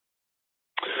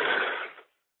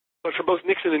 But for both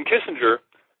Nixon and Kissinger,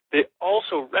 they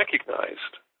also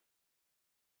recognized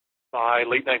by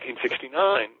late 1969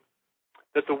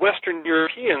 that the Western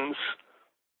Europeans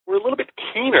were a little bit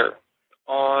keener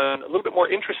on, a little bit more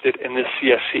interested in this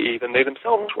CSCE than they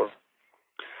themselves were.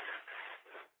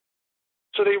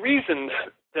 So they reasoned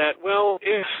that, well,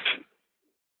 if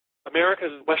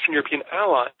America's Western European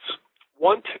allies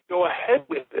want to go ahead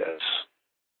with this,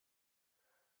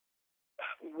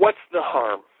 what's the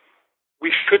harm?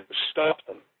 We should stop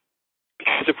them.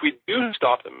 Because if we do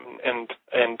stop them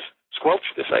and squelch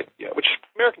this idea, which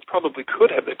Americans probably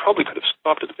could have, they probably could have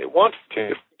stopped it if they wanted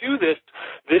to. If we do this,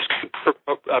 this could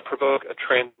provoke a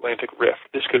transatlantic rift.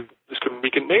 This could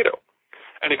weaken NATO.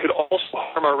 And it could also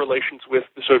harm our relations with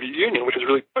the Soviet Union, which is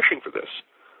really pushing for this.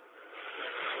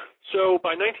 So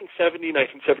by 1970,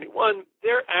 1971,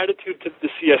 their attitude to the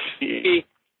CSCE,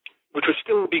 which was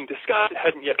still being discussed,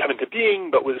 hadn't yet come into being,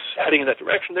 but was heading in that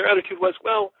direction, their attitude was,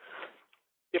 well,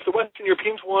 if the Western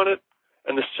Europeans want it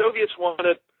and the Soviets want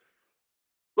it,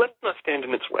 let's not stand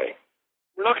in its way.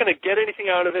 We're not going to get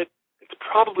anything out of it. It's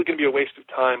probably going to be a waste of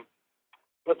time,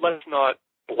 but let's not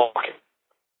block it.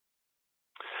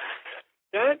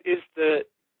 That is the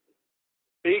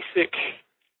basic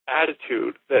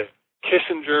attitude that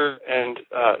Kissinger and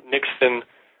Nixon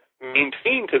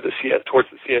maintained towards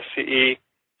the CSCE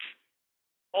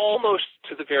almost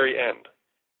to the very end.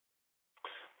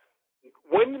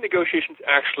 When the negotiations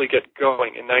actually get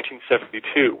going in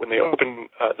 1972, when they open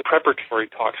the preparatory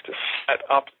talks to set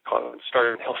up the conference,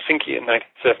 started in Helsinki in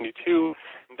 1972,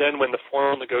 and then when the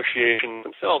formal negotiations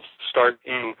themselves start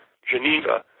in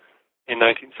Geneva in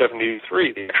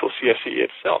 1973, the actual CSCE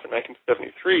itself in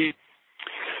 1973,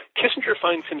 Kissinger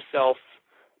finds himself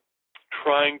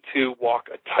trying to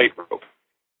walk a tightrope.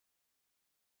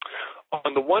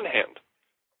 On the one hand,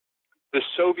 the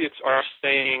Soviets are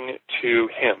saying to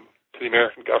him, to the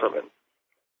American government,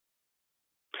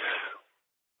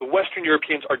 the Western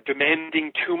Europeans are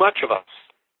demanding too much of us.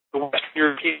 The Western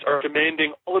Europeans are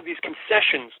demanding all of these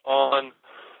concessions on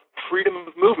freedom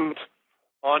of movement,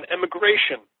 on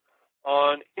immigration,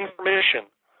 on information,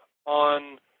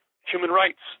 on human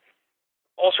rights,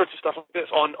 all sorts of stuff like this,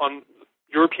 on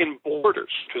European borders,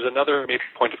 which is another major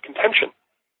point of contention.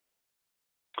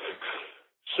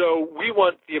 So we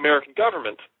want the American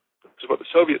government, this is what the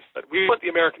Soviets said, we want the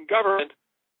American government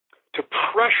to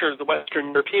pressure the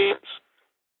Western Europeans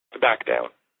to back down,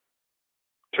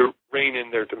 to rein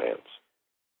in their demands.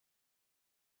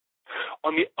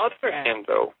 On the other hand,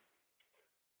 though,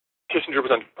 Kissinger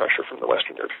was under pressure from the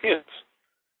Western Europeans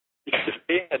because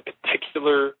they had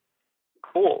particular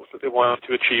goals that they wanted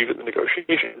to achieve in the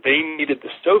negotiations. They needed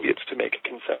the Soviets to make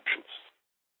concessions.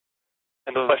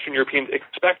 And the Western Europeans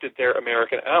expected their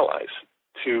American allies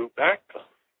to back them.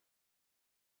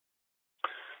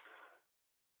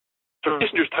 So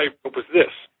Kissinger's tightrope was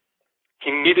this.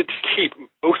 He needed to keep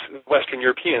both the Western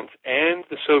Europeans and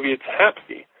the Soviets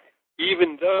happy,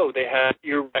 even though they had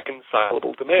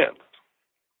irreconcilable demands.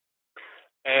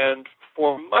 And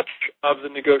for much of the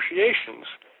negotiations,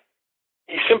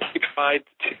 he simply tried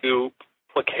to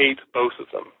placate both of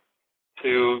them,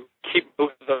 to keep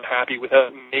both of them happy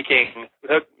without making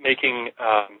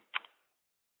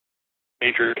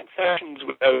major concessions,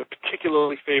 without particularly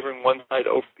particularly favoring one side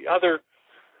over the other,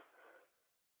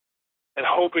 and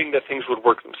hoping that things would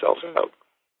work themselves out.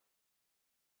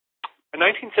 In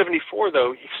 1974,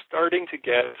 though, he's starting to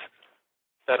get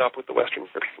fed up with the Western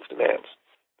Europeans' demands.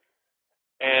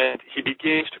 And he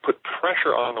begins to put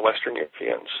pressure on the Western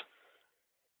Europeans,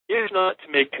 if not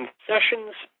to make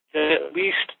concessions, then at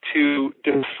least to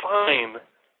define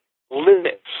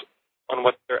limits on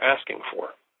what they're asking for,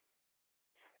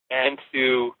 and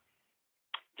to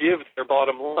give their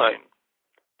bottom line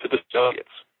to the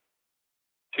Soviets,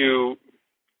 to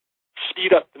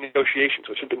speed up the negotiations,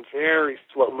 which have been very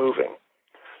slow-moving,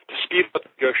 to speed up the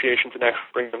negotiations and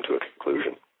actually bring them to a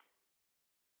conclusion.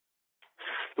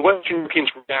 The Western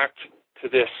Europeans react to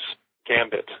this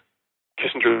gambit,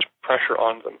 Kissinger's pressure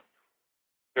on them,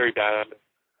 very badly.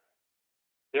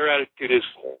 Their attitude is,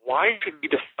 why should we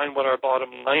define what our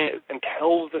bottom line is and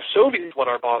tell the Soviets what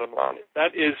our bottom line is?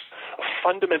 That is a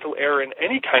fundamental error in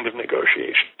any kind of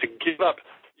negotiation, to give up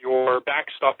your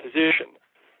backstop position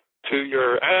to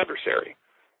your adversary.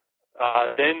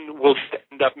 Then we'll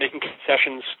end up making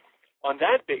concessions on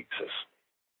that basis.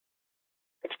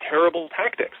 It's terrible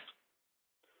tactics.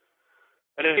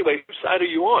 And anyway, whose side are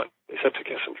you on? They said to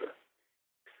Kissinger.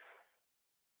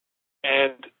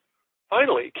 And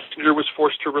finally, Kissinger was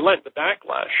forced to relent. The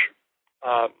backlash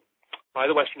by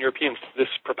the Western Europeans to this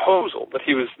proposal,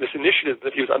 this initiative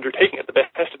that he was undertaking at the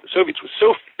behest of the Soviets, was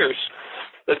so fierce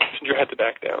that Kissinger had to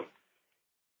back down.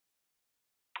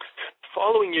 The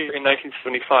following year, in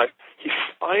 1975, he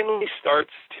finally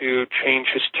starts to change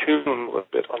his tune a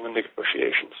little bit on the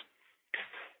negotiations.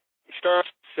 He starts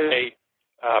to say,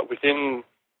 within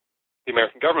the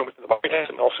American government, within the White House,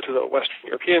 and also to the Western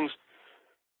Europeans,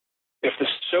 if the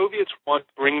Soviets want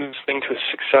to bring this thing to a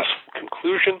successful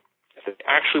conclusion, if they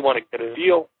actually want to get a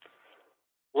deal,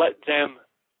 let them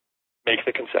make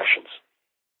the concessions.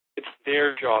 It's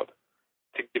their job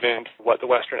to give in to what the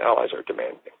Western allies are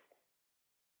demanding.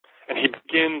 And he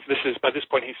begins, by this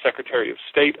point, he's Secretary of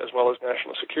State as well as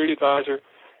National Security Advisor.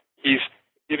 He's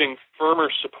giving firmer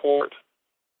support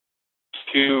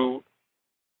to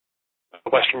the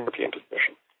Western European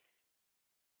position.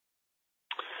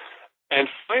 And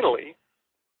finally,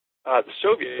 the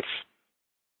Soviets,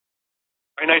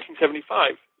 by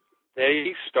 1975,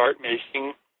 they start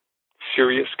making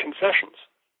serious concessions.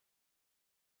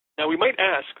 Now, we might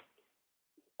ask,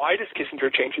 why does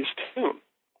Kissinger change his tune?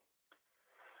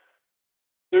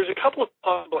 There's a couple of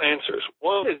possible answers.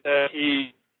 One is that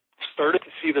he started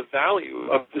to see the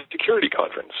value of the Security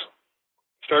Conference,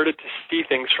 started to see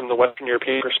things from the Western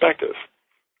European perspective.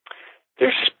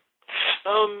 There's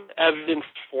some evidence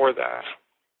for that.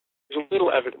 There's a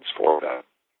little evidence for that.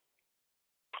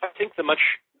 I think the much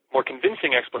more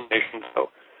convincing explanation,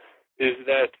 though, is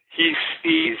that he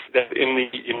sees that in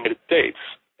the United States,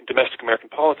 in domestic American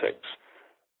politics,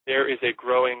 there is a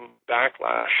growing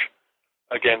backlash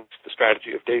against the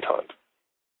strategy of détente.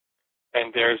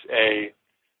 And there's a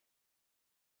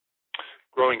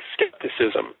growing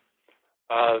skepticism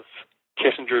of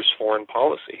Kissinger's foreign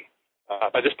policy.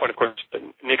 By this point, of course,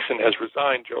 Nixon has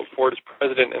resigned, Gerald Ford is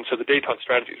president, and so the détente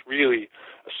strategy is really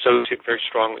associated very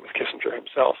strongly with Kissinger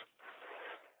himself.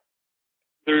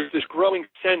 There's this growing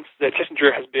sense that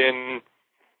Kissinger has been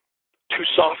too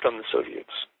soft on the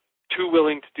Soviets, too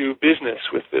willing to do business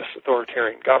with this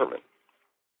authoritarian government.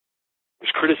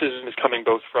 This criticism is coming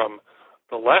both from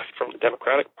the left, from the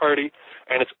Democratic Party,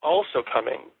 and it's also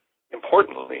coming,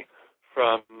 importantly,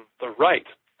 from the right,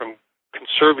 from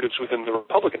conservatives within the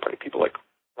Republican Party, people like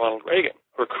Ronald Reagan,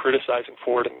 who are criticizing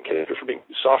Ford and Kissinger for being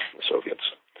too soft on the Soviets.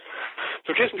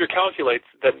 So Kissinger calculates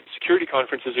that the Security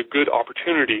Conference is a good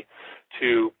opportunity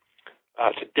to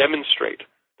demonstrate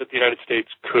that the United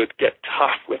States could get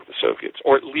tough with the Soviets,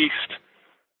 or at least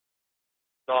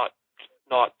not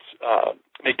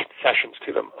make concessions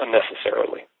to them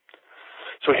unnecessarily.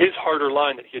 So his harder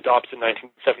line that he adopts in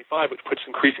 1975, which puts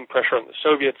increasing pressure on the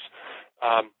Soviets,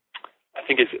 I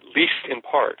think is at least in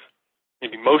part,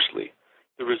 maybe mostly,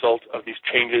 the result of these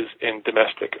changes in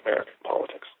domestic American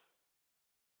politics.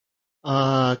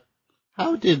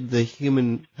 How did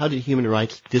human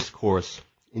rights discourse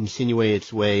insinuate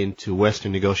its way into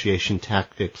Western negotiation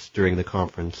tactics during the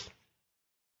conference?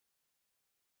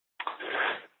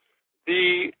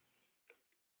 The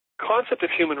concept of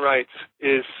human rights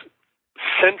is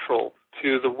central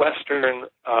to the Western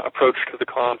approach to the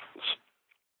conference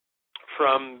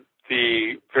from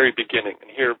the very beginning.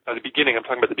 And here, by the beginning, I'm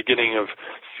talking about the beginning of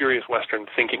serious Western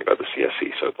thinking about the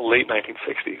CSC, so the late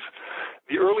 1960s.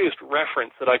 The earliest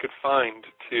reference that I could find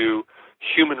to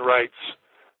human rights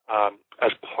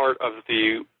as part of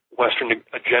the Western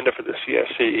agenda for the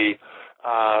CSCE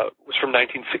was from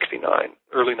 1969,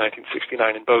 early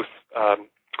 1969, in both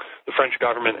the French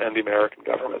government and the American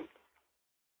government.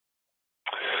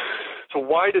 So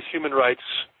why does human rights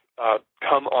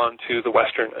come onto the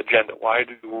Western agenda? Why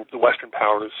do the Western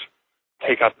powers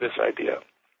take up this idea?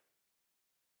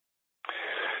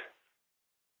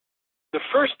 The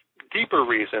first deeper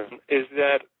reason is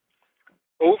that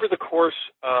over the course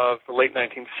of the late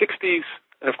 1960s,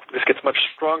 and this gets much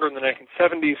stronger in the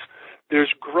 1970s,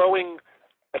 there's growing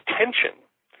attention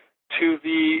to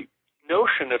the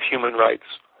notion of human rights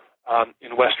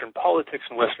in Western politics,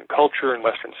 in Western culture, in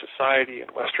Western society, in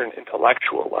Western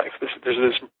intellectual life. There's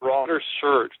this broader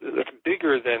surge that's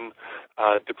bigger than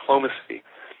diplomacy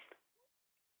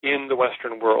in the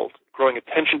Western world, growing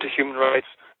attention to human rights,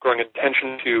 growing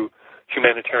attention to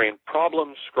humanitarian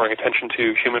problems, growing attention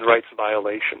to human rights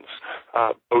violations,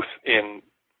 both in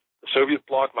the Soviet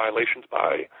bloc, violations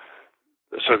by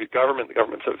the Soviet government, the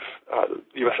governments of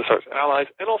the USSR's allies,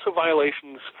 and also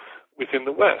violations within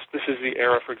the West. This is the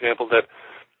era, for example, that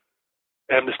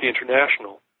Amnesty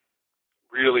International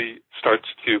really starts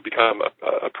to become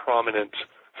a prominent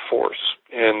force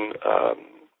in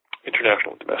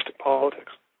international and domestic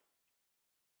politics.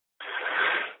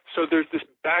 So there's this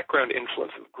background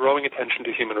influence of growing attention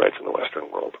to human rights in the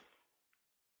Western world.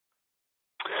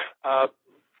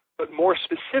 But more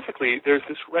specifically, there's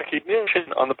this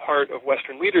recognition on the part of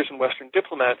Western leaders and Western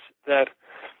diplomats that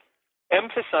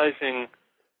emphasizing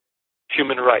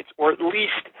human rights, or at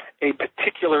least a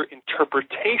particular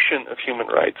interpretation of human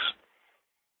rights,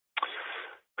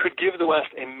 could give the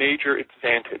West a major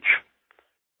advantage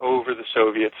over the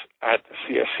Soviets at the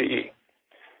CSCE.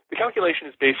 The calculation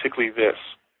is basically this.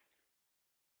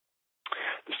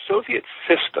 The Soviet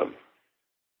system,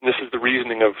 and this is the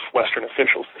reasoning of Western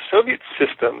officials, the Soviet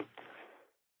system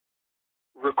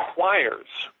requires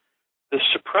the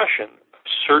suppression of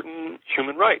certain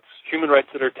human rights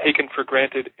that are taken for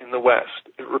granted in the West.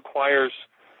 It requires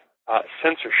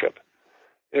censorship.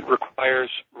 It requires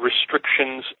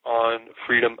restrictions on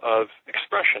freedom of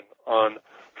expression, on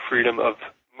freedom of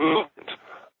movement,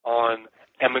 on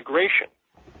emigration,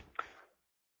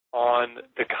 on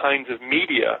the kinds of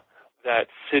media that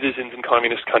citizens in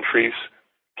communist countries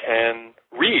can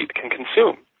read, can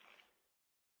consume.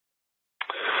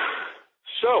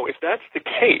 So, if that's the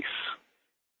case,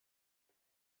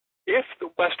 if the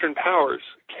Western powers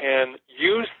can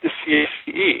use the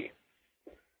CSCE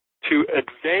to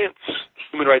advance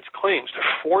human rights claims, to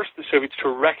force the Soviets to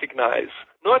recognize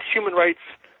not human rights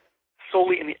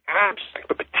solely in the abstract,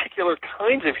 but particular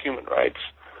kinds of human rights,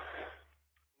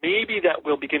 maybe that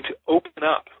will begin to open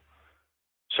up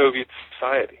Soviet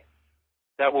society.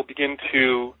 That will begin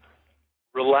to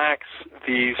relax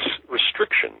these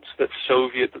restrictions that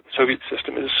the Soviet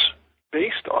system is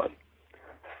based on.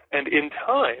 And in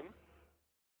time,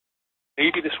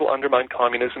 maybe this will undermine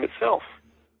communism itself.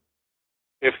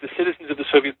 If the citizens of the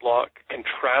Soviet bloc can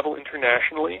travel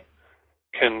internationally,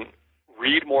 can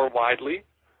read more widely,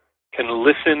 can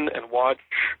listen and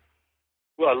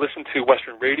listen to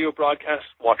Western radio broadcasts,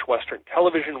 watch Western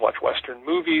television, watch Western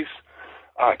movies,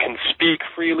 can speak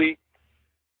freely,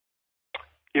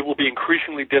 it will be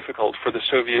increasingly difficult for the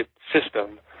Soviet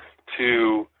system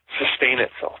to sustain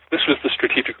itself. This was the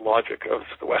strategic logic of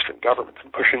the Western governments in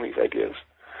pushing these ideas.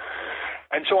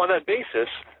 And so on that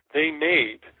basis, they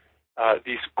made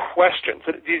these questions.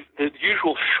 The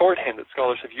usual shorthand that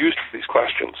scholars have used for these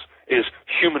questions is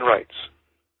human rights.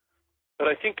 But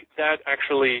I think that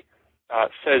actually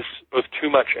says both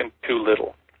too much and too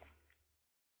little.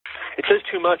 It says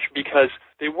too much because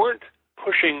they weren't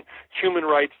pushing human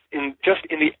rights just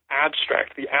in the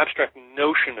abstract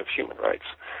notion of human rights.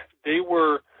 They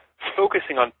were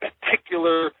focusing on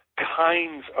particular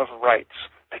kinds of rights,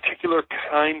 particular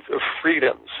kinds of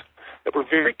freedoms that were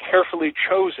very carefully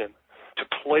chosen to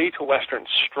play to Western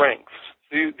strengths.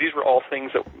 These were all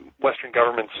things that Western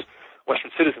governments,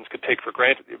 Western citizens could take for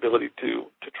granted, the ability to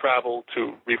travel,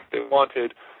 to read what they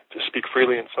wanted, to speak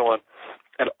freely, and so on.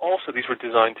 And also these were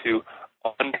designed to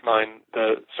undermine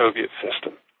the Soviet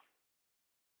system.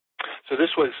 So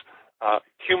this was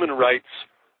human rights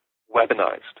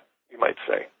weaponized, you might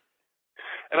say.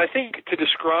 And I think to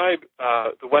describe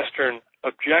the Western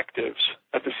objectives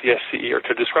at the CSCE, or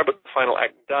to describe what the Final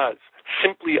Act does,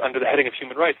 simply under the heading of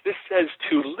human rights, this says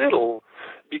too little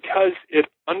because it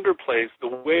underplays the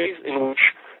ways in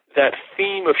which that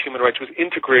theme of human rights was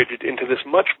integrated into this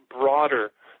much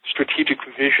broader strategic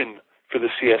vision for the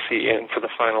CSCE and for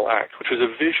the Final Act, which was a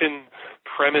vision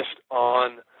premised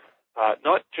on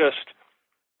not just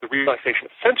the relaxation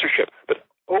of censorship, but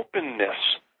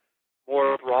openness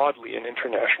more broadly in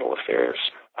international affairs.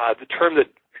 The term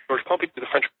that Georges Pompidou, the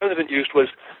French president, used was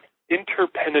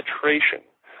interpenetration,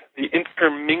 the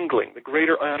intermingling, the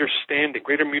greater understanding,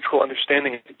 greater mutual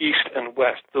understanding of East and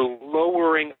West, the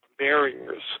lowering of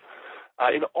barriers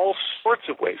in all sorts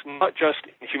of ways, not just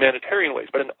in humanitarian ways,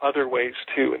 but in other ways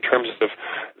too, in terms of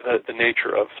the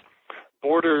nature of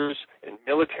borders, in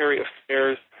military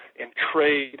affairs, in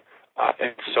trade,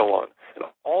 and so on. And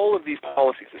all of these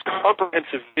policies, this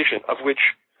comprehensive vision of which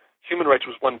human rights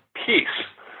was one piece,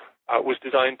 was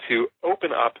designed to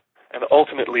open up and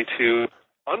ultimately to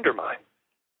undermine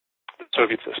the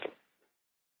Soviet system.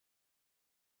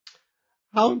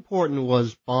 How important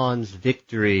was Bonn's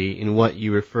victory in what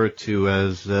you refer to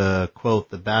as, quote,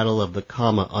 the Battle of the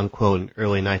Comma, unquote, in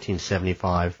early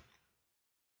 1975?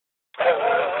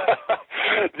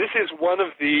 This is one of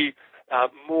the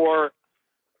more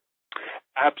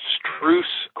abstruse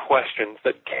questions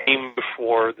that came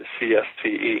before the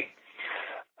CSCE.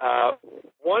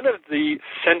 One of the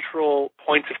central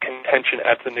points of contention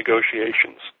at the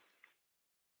negotiations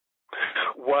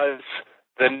was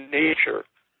the nature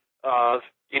of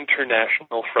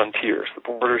international frontiers, the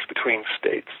borders between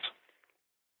states.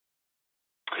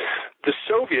 The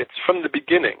Soviets, from the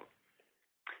beginning,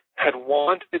 had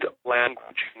wanted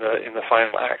language in the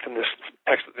final act, in this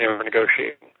text that they were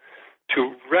negotiating,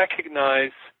 to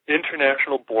recognize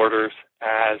international borders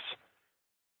as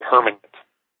permanent,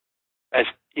 as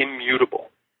immutable.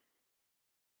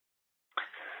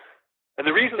 And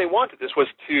the reason they wanted this was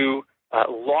to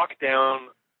lock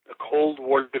down the Cold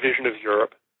War division of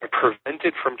Europe, to prevent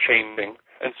it from changing,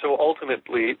 and so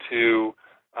ultimately to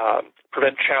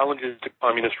prevent challenges to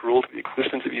communist rule, to the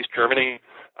existence of East Germany,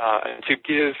 and to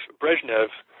give Brezhnev,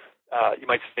 you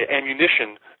might say,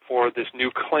 ammunition for this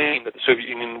new claim that the Soviet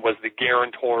Union was the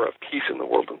guarantor of peace in the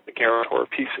world and the guarantor of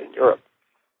peace in Europe.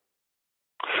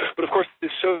 But of course, the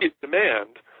Soviet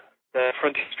demand that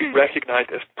frontiers be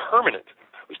recognized as permanent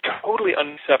was totally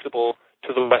unacceptable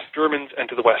to the West Germans and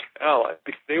to the Western Allies,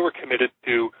 because they were committed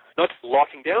to not just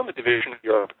locking down the division of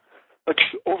Europe, but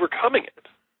to overcoming it,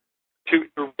 to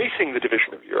erasing the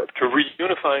division of Europe, to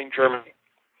reunifying Germany.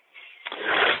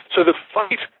 So the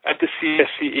fight at the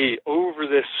CSCE over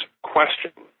this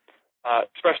question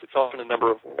expressed itself in a number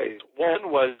of ways.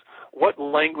 One was, what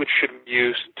language should we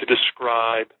use to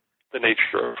describe the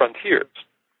nature of frontiers?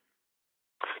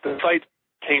 The fight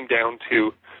came down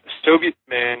to the Soviet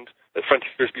demand that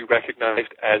frontiers be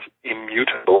recognized as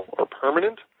immutable or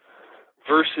permanent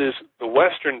versus the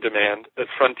Western demand that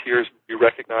frontiers be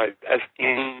recognized as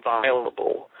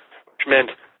inviolable, which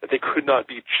meant that they could not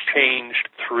be changed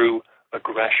through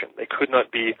aggression. They could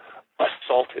not be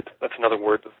assaulted. That's another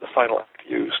word that the final act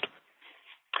used.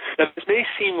 Now, this may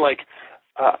seem like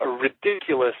a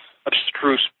ridiculous,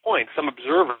 abstruse point. Some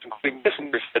observers, including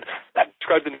Kissinger, said that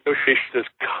described the negotiations as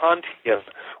Kantian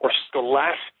or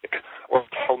scholastic or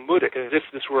Talmudic, as if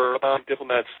this were about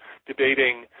diplomats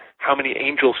debating how many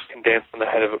angels can dance on the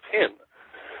head of a pin.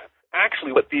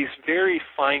 Actually, what these very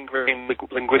fine-grained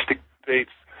linguistic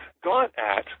debates got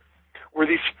at were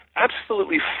these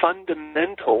absolutely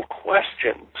fundamental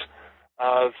questions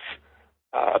of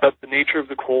about the nature of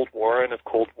the Cold War and of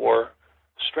Cold War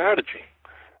strategy.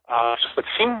 So what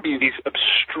seemed to be these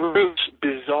abstruse,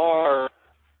 bizarre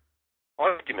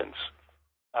arguments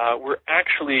were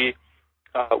actually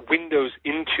windows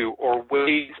into or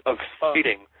ways of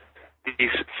fighting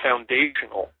these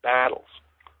foundational battles.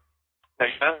 Now,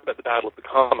 you asked about the Battle of the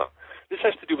Comma. This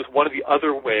has to do with one of the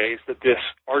other ways that this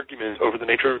argument over the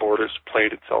nature of borders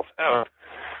played itself out.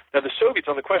 Now, the Soviets,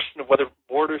 on the question of whether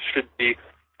borders should be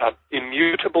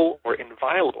immutable or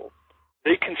inviolable,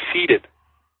 they conceded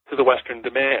to the Western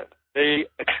demand. They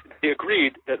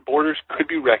agreed that borders could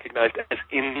be recognized as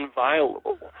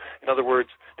inviolable. In other words,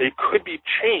 they could be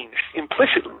changed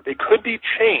implicitly. They could be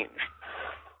changed,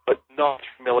 but not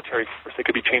through military force. They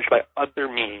could be changed by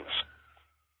other means.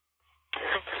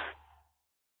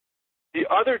 The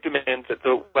other demand that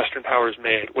the Western powers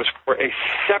made was for a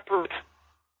separate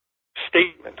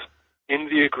statement in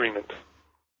the agreement,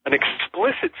 an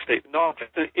explicit statement, not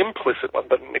just an implicit one,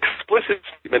 but an explicit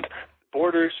statement.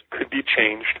 Borders could be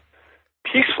changed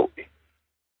peacefully.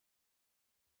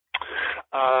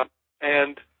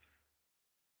 And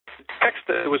the text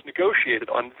that was negotiated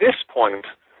on this point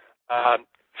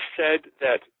said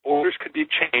that borders could be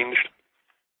changed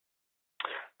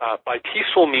by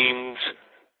peaceful means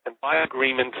and by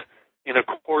agreement in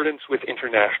accordance with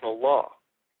international law.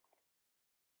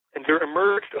 And there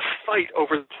emerged a fight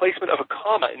over the placement of a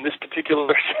comma in this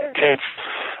particular sentence,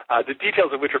 the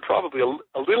details of which are probably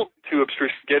a little too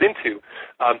abstruse to get into.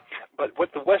 But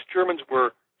what the West Germans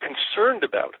were concerned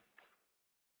about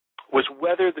was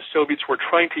whether the Soviets were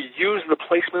trying to use the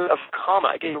placement of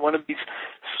comma, again, one of these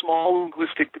small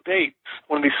linguistic debates,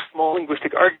 one of these small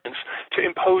linguistic arguments, to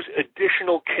impose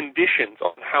additional conditions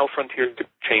on how frontiers could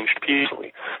be changed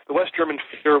peacefully. The West German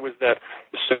fear was that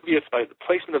the Soviets, by the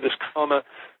placement of this comma,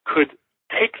 could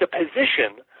take the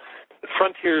position that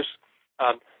frontiers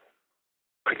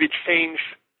could be changed,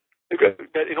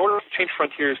 that in order to change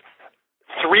frontiers,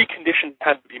 three conditions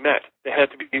had to be met. The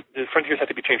frontiers had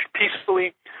to be changed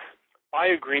peacefully, by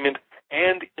agreement,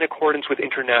 and in accordance with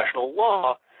international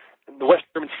law. And the West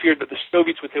Germans feared that the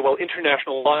Soviets would say, well,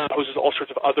 international law imposes all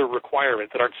sorts of other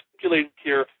requirements that aren't stipulated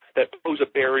here that pose a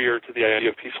barrier to the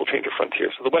idea of peaceful change of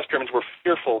frontiers. So the West Germans were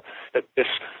fearful that this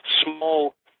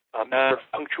small matter of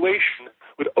punctuation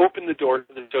would open the door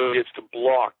to the Soviets to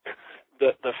block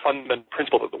the fundamental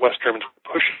principle that the West Germans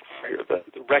were pushing for here,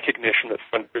 the recognition that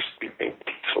frontiers should be made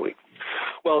peacefully.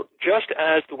 Well, just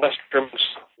as the West Germans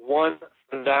won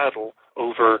the battle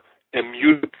over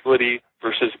immutability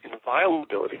versus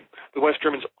inviolability, the West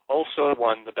Germans also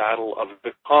won the battle of the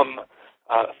Somme,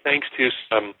 thanks to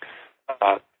some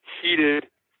heated,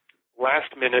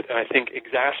 last-minute, and I think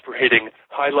exasperating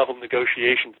high-level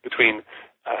negotiations between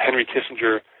Henry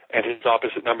Kissinger and his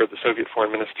opposite number, the Soviet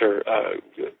Foreign Minister,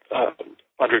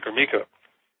 Andrei Gromyko.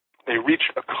 They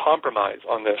reached a compromise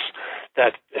on this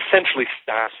that essentially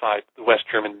satisfied the West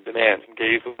German demands and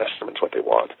gave the West Germans what they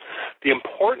want. The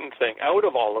important thing out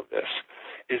of all of this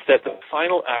is that the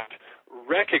final act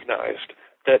recognized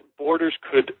that borders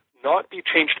could not be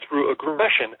changed through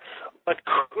aggression, but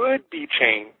could be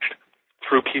changed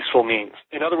through peaceful means.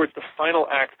 In other words, the final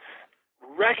act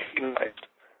recognized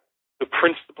the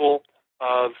principle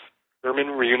of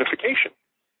German reunification.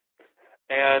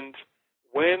 And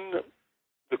when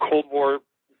the Cold War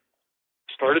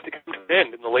started to come to an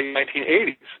end in the late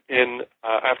 1980s,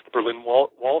 after the Berlin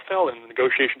Wall fell and the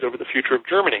negotiations over the future of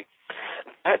Germany,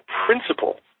 that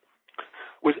principle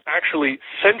was actually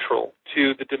central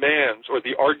to the demands or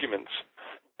the arguments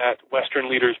that Western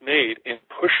leaders made in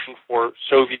pushing for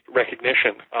Soviet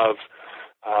recognition of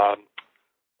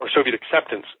or Soviet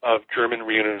acceptance of German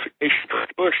reunification.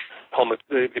 George Bush,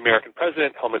 the American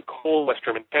president, Helmut Kohl, West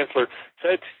German chancellor,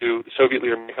 said to the Soviet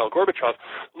leader Mikhail Gorbachev,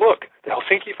 look, the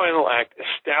Helsinki Final Act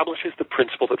establishes the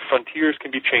principle that frontiers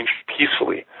can be changed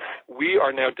peacefully. We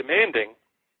are now demanding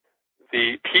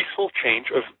the peaceful change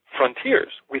of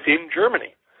frontiers within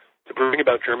Germany to bring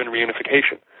about German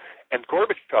reunification. And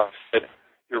Gorbachev said,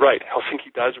 you're right,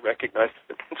 Helsinki does recognize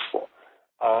the principle.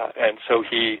 And so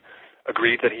he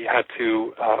agreed that he had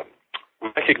to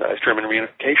recognize German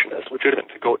reunification as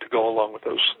legitimate to go along with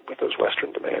those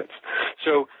Western demands.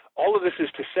 So all of this is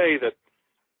to say that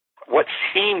what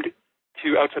seemed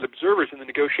to outside observers in the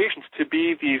negotiations to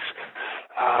be these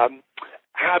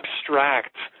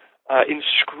abstract,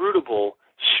 inscrutable,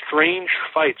 strange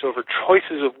fights over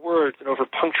choices of words and over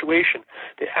punctuation,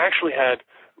 they actually had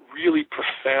really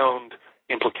profound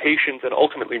implications and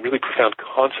ultimately really profound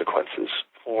consequences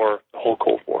for the whole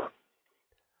Cold War.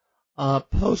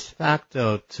 Post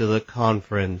facto to the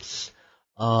conference,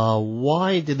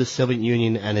 why did the Soviet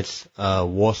Union and its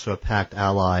Warsaw Pact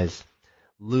allies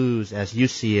lose, as you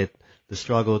see it, the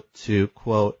struggle to,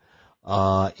 quote,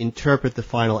 interpret the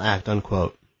final act,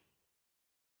 unquote?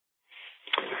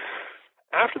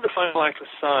 After the final act was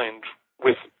signed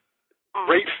with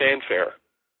great fanfare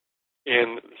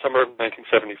in the summer of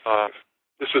 1975,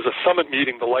 this was a summit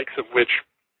meeting the likes of which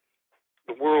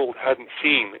the world hadn't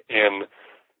seen in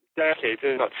decades,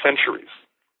 if not centuries.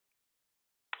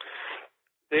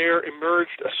 There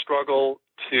emerged a struggle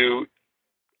to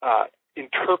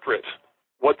interpret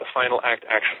what the final act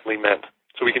actually meant.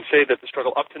 So we can say that the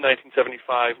struggle up to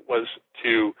 1975 was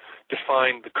to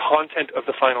define the content of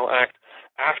the final act.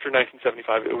 After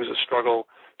 1975, it was a struggle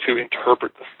to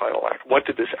interpret the final act. What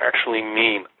did this actually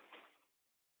mean?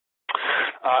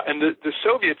 And the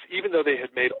Soviets, even though they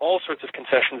had made all sorts of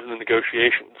concessions in the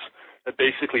negotiations that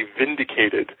basically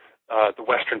vindicated the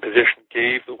Western position,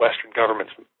 gave the Western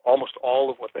governments almost all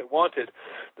of what they wanted,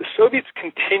 the Soviets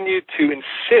continued to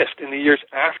insist in the years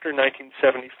after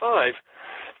 1975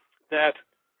 that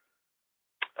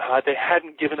they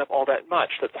hadn't given up all that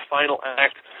much, that the final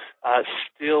act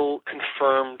still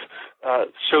confirmed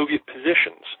Soviet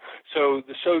positions. So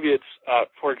the Soviets,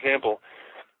 for example,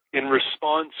 in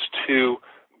response to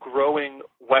growing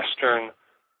Western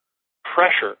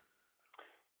pressure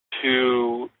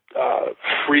to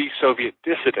free Soviet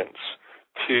dissidents,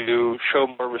 to show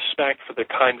more respect for the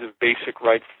kinds of basic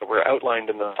rights that were outlined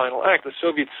in the final act, the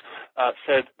Soviets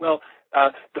said, well,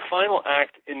 the final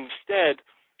act instead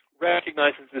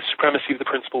recognizes the supremacy of the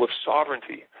principle of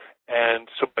sovereignty And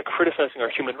so by criticizing our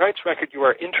human rights record, you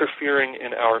are interfering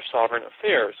in our sovereign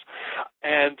affairs.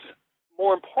 And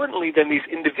more importantly than these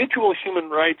individual human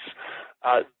rights,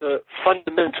 the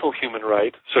fundamental human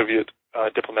right, Soviet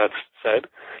diplomats said,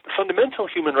 the fundamental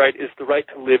human right is the right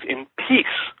to live in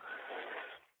peace.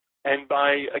 And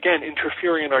by, again,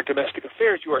 interfering in our domestic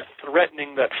affairs, you are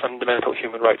threatening that fundamental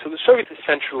human right. So the Soviets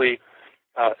essentially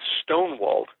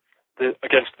stonewalled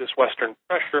against this Western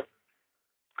pressure.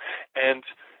 And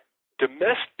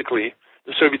domestically,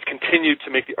 the Soviets continued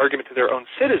to make the argument to their own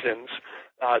citizens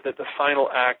that the final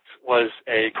act was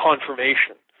a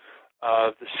confirmation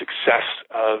of the success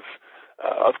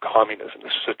of communism.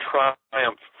 This is a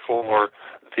triumph for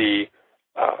the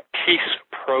peace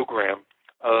program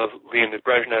of Leonid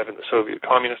Brezhnev and the Soviet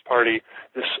Communist Party.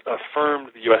 This affirmed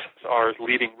the USSR's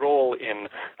leading role in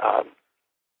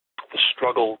the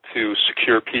struggle to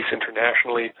secure peace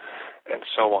internationally, and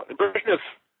so on. And Brezhnev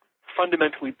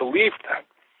fundamentally believed that.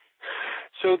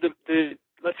 So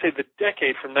let's say the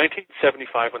decade from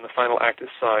 1975, when the final act is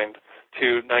signed,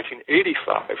 to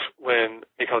 1985, when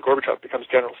Mikhail Gorbachev becomes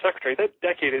General Secretary, that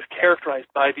decade is characterized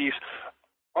by these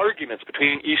arguments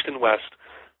between East and West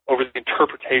over the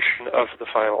interpretation of the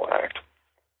final act.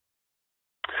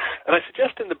 And I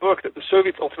suggest in the book that the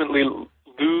Soviets ultimately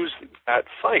lose that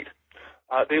fight.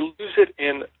 They lose it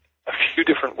in a few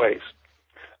different ways.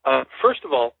 First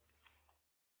of all,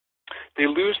 they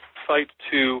lose the fight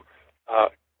to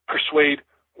persuade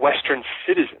Western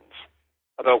citizens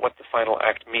about what the final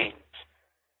act means.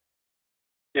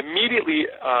 Immediately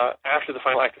after the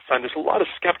final act is signed, there's a lot of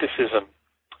skepticism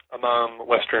among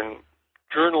Western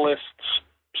journalists,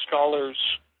 scholars,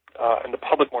 and the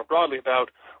public more broadly about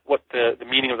what the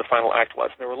meaning of the final act was.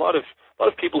 And there were a lot of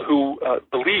people who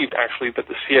believed actually that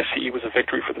the CSCE was a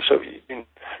victory for the Soviet Union.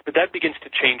 But that begins to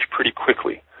change pretty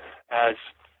quickly as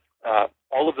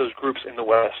all of those groups in the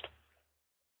West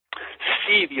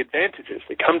see the advantages.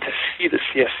 They come to see the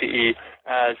CSCE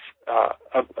as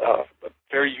a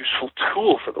very useful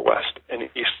tool for the West in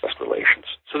East-West relations.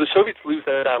 So the Soviets lose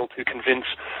that battle to convince,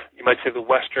 you might say, the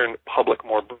Western public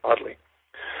more broadly.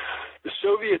 The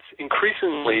Soviets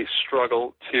increasingly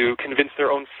struggle to convince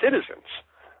their own citizens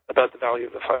about the value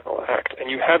of the final act. And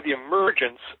you have the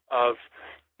emergence of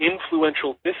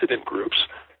influential dissident groups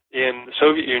in the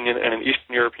Soviet Union and in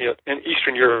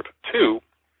Eastern Europe too,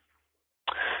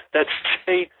 that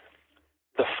say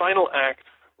the final act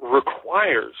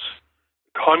requires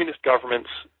communist governments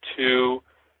to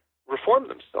reform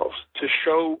themselves, to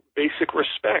show basic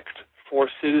respect for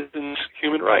citizens'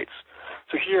 human rights.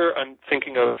 So here I'm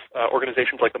thinking of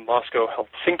organizations like the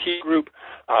Moscow-Helsinki Group,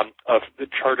 of the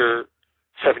Charter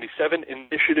 77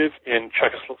 initiative in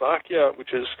Czechoslovakia,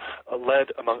 which is led,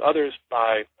 among others,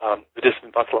 by the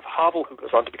dissident Václav Havel, who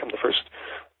goes on to become the first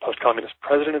post-communist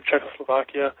president of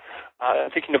Czechoslovakia.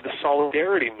 I'm thinking of the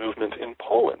Solidarity movement in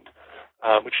Poland,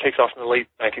 which takes off in the late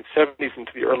 1970s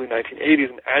into the early 1980s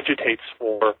and agitates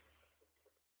for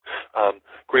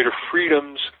greater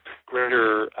freedoms,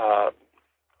 greater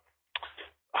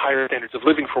higher standards of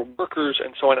living for workers,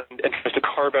 and so on, and tries to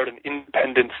carve out an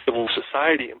independent civil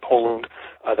society in Poland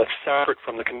that's separate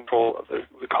from the control of the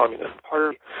Communist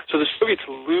Party. So the Soviets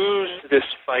lose this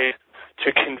fight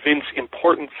to convince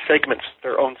important segments of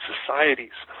their own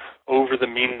societies over the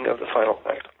meaning of the final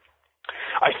act.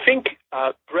 I think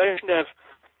Brezhnev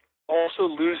also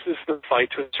loses the fight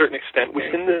to a certain extent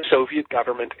within the Soviet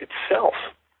government itself,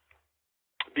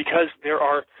 because there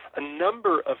are a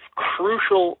number of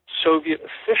crucial Soviet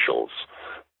officials,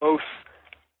 both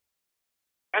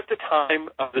at the time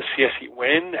of the CSE,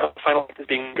 when the final act is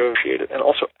being negotiated, and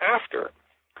also after,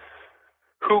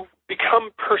 who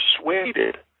become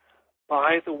persuaded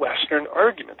by the Western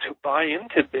arguments, who buy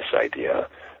into this idea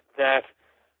that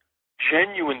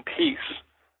genuine peace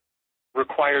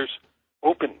requires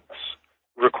openness,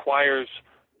 requires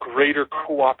greater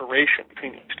cooperation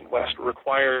between East and West,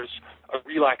 requires a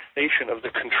relaxation of the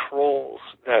controls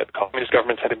that communist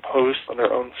governments had imposed on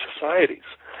their own societies.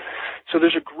 So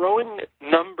there's a growing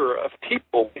number of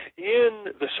people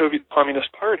within the Soviet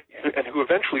Communist Party and who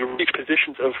eventually reach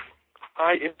positions of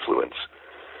high influence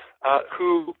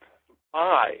who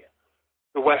buy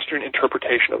the Western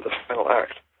interpretation of the final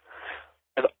act.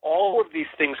 And all of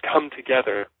these things come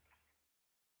together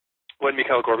when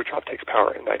Mikhail Gorbachev takes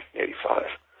power in 1985.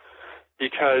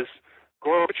 Because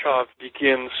Gorbachev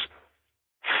begins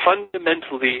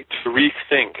fundamentally to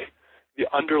rethink the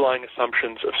underlying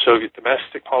assumptions of Soviet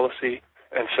domestic policy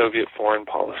and Soviet foreign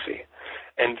policy.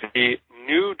 And the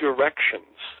new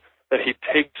directions that he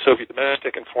takes Soviet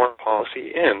domestic and foreign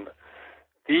policy in,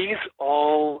 these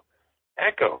all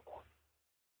echo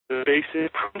the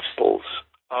basic principles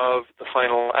of the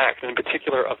Final Act, and in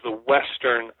particular of the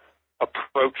Western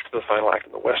approach to the Final Act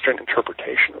and the Western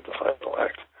interpretation of the Final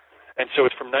Act. And so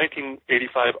it's from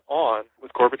 1985 on,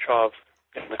 with Gorbachev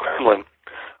in the Kremlin,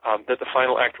 that the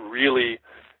Final Act really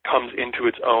comes into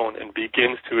its own and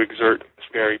begins to exert this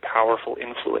very powerful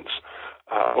influence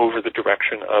over the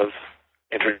direction of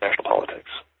international politics.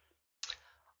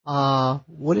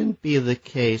 Wouldn't it be the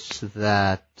case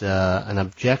that an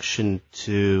objection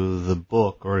to the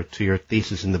book or to your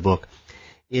thesis in the book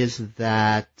is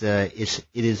that it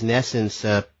is in essence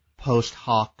a post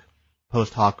hoc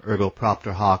ergo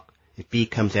propter hoc, if B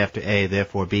comes after A,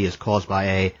 therefore B is caused by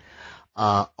A,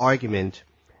 argument,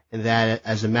 and that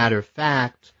as a matter of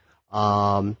fact,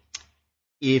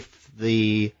 if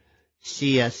the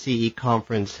CSCE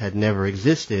conference had never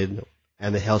existed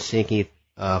and the Helsinki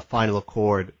Final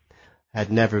Accord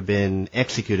had never been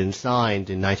executed and signed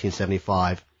in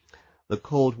 1975, the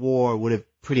Cold War would have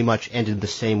pretty much ended the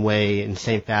same way, in the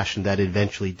same fashion that it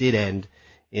eventually did end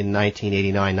in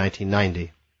 1989,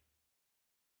 1990.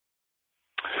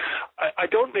 I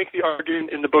don't make the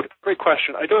argument in the book. Great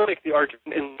question. I don't make the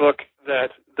argument in the book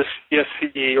that the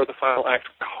CSCE or the Final Act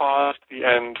caused the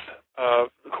end of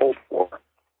the Cold War.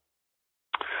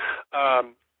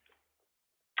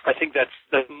 I think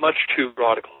that's much too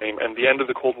broad a claim, and the end of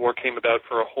the Cold War came about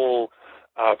for a whole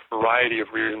variety of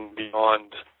reasons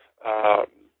beyond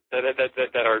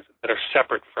that are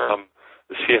separate from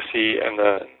the CSCE and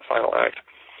the Final Act.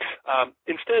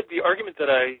 Instead, the argument that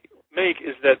I make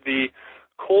is that the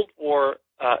Cold War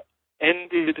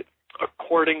ended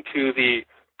according to the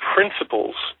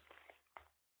principles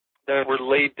that were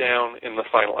laid down in the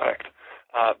Final Act.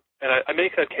 And I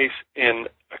make that case in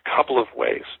a couple of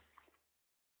ways.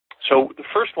 So the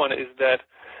first one is that,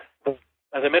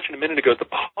 as I mentioned a minute ago, the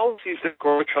policies that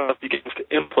Gorbachev begins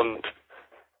to implement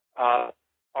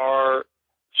are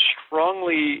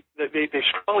strongly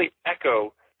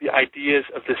echo the ideas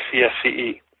of the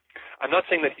CSCE. I'm not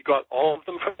saying that he got all of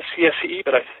them from the CSCE,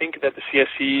 but I think that the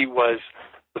CSCE was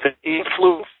an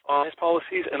influence on his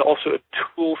policies and also a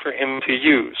tool for him to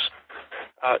use.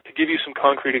 To give you some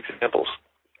concrete examples,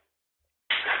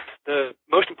 the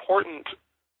most important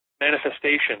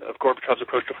manifestation of Gorbachev's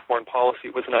approach to foreign policy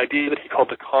was an idea that he called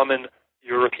the Common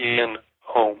European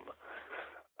Home,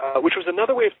 which was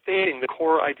another way of stating the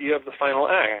core idea of the Final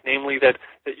Act, namely that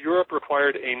Europe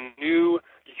required a new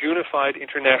unified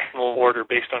international order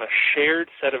based on a shared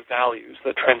set of values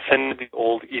that transcended the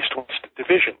old East-West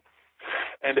division.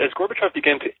 And as Gorbachev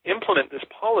began to implement this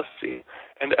policy,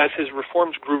 and as his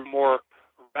reforms grew more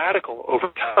radical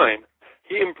over time,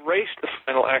 he embraced the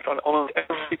Final Act on almost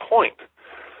every point.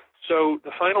 So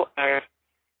the Final Act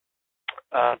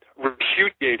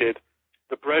repudiated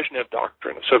the Brezhnev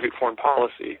doctrine of Soviet foreign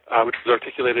policy, which was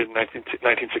articulated in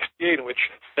 1968, in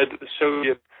which said that the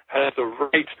Soviet had the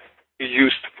right to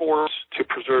use force to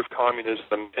preserve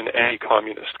communism in any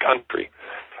communist country.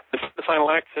 The Final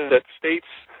Act said that states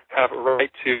have a right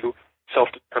to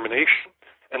self-determination,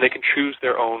 and they can choose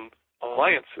their own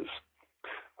alliances.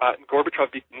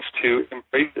 Gorbachev begins to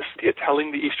embrace this idea,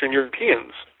 telling the Eastern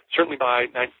Europeans, certainly by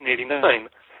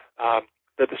 1989,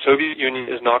 that the Soviet Union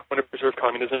is not going to preserve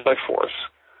communism by force,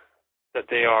 that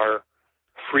they are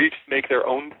free to make their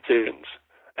own decisions,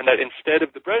 and that instead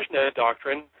of the Brezhnev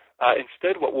doctrine,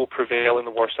 instead what will prevail in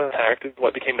the Warsaw Pact is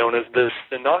what became known as the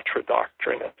Sinatra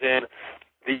doctrine. Then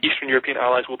the Eastern European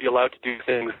allies will be allowed to do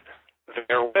things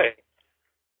their way.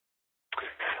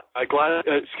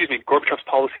 Gorbachev's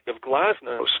policy of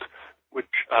glasnost, which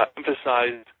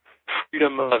emphasized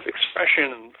freedom of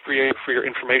expression and freer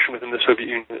information within the Soviet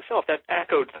Union itself, that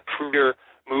echoed the freer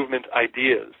movement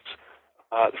ideas,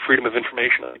 the freedom of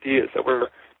information ideas that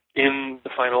were in the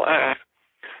Final Act.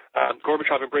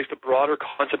 Gorbachev embraced a broader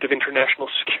concept of international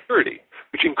security,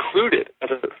 which included, as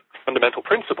a fundamental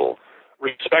principle,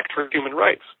 respect for human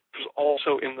rights, which was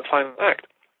also in the Final Act.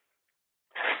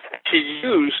 He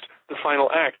used the Final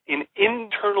Act in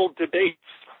internal debates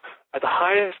at the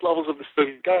highest levels of the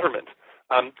Soviet government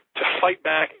to fight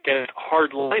back against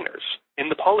hardliners in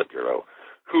the Politburo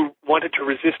who wanted to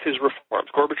resist his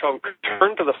reforms. Gorbachev could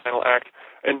turn to the Final Act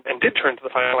and did turn to the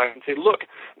Final Act and say, look,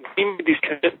 we made these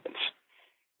commitments.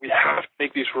 We have to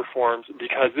make these reforms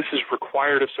because this is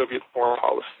required of Soviet foreign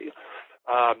policy.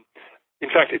 In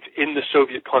fact, it's in the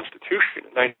Soviet Constitution.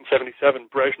 In 1977,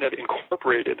 Brezhnev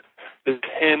incorporated the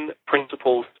 10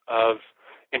 principles of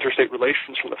interstate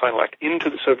relations from the Final Act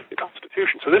into the Soviet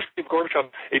Constitution. So this gave Gorbachev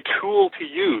a tool to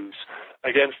use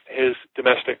against his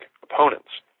domestic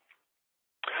opponents.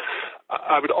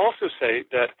 I would also say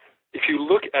that if you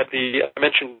look at I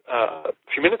mentioned a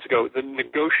few minutes ago, the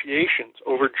negotiations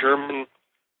over German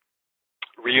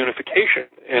reunification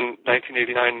in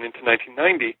 1989 and into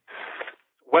 1990,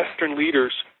 Western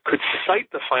leaders could cite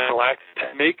the Final Act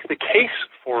to make the case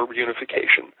for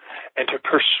reunification and to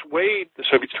persuade the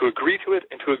Soviets to agree to it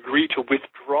and to agree to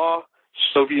withdraw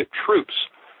Soviet troops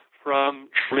from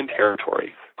German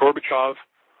territory. Gorbachev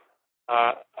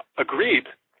agreed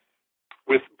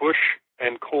with Bush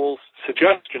and Kohl's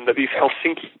suggestion that these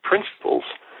Helsinki principles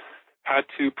had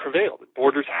to prevail, that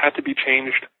borders had to be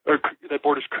changed, or that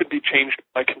borders could be changed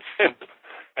by consent,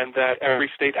 and that every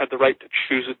state had the right to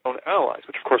choose its own allies,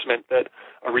 which of course meant that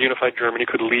a reunified Germany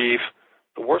could leave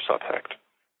the Warsaw Pact.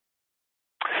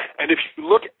 And if you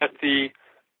look at the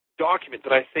document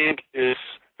that I think is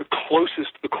the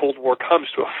closest the Cold War comes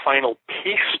to a final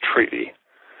peace treaty,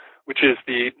 which is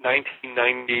the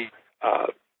 1990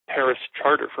 Paris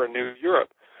Charter for a New Europe,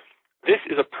 this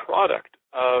is a product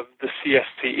of the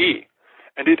CSCE,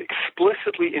 and it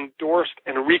explicitly endorsed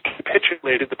and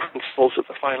recapitulated the principles of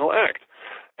the Final Act.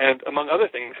 And among other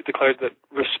things, it declared that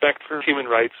respect for human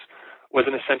rights was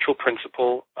an essential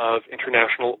principle of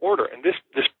international order. And this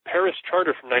Paris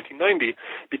Charter from 1990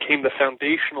 became the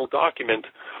foundational document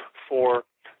for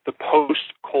the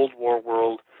post-Cold War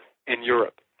world in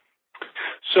Europe.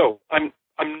 So I'm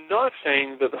not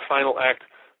saying that the Final Act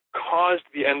caused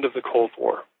the end of the Cold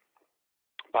War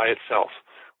by itself.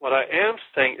 What I am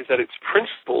saying is that its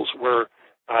principles were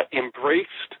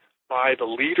embraced by the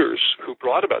leaders who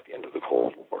brought about the end of the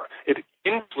Cold War. It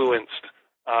influenced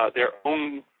their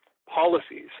own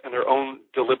policies and their own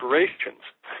deliberations.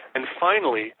 And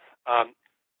finally,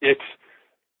 it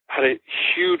had a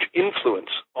huge influence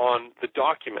on the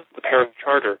document, the Paris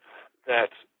Charter, that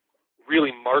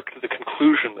really marked the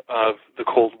conclusion of the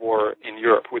Cold War in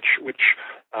Europe, which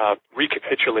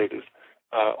recapitulated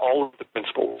all of the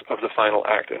principles of the Final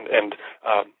Act and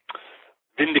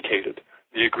vindicated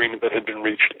the agreement that had been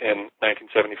reached in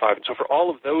 1975. And so for all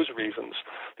of those reasons,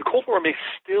 the Cold War may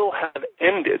still have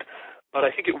ended, but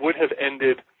I think it would have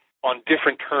ended on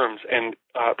different terms and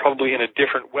probably in a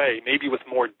different way, maybe with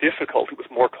more difficulty, with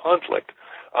more conflict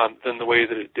than the way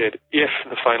that it did if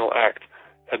the Final Act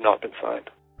had not been signed.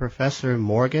 Professor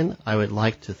Morgan, I would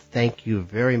like to thank you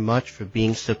very much for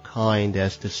being so kind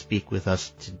as to speak with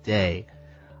us today.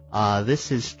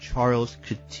 This is Charles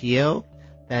Coutinho.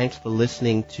 Thanks for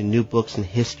listening to New Books in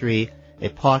History, a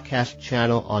podcast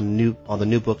channel on the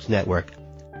New Books Network.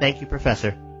 Thank you, Professor.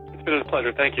 It's been a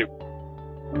pleasure. Thank you.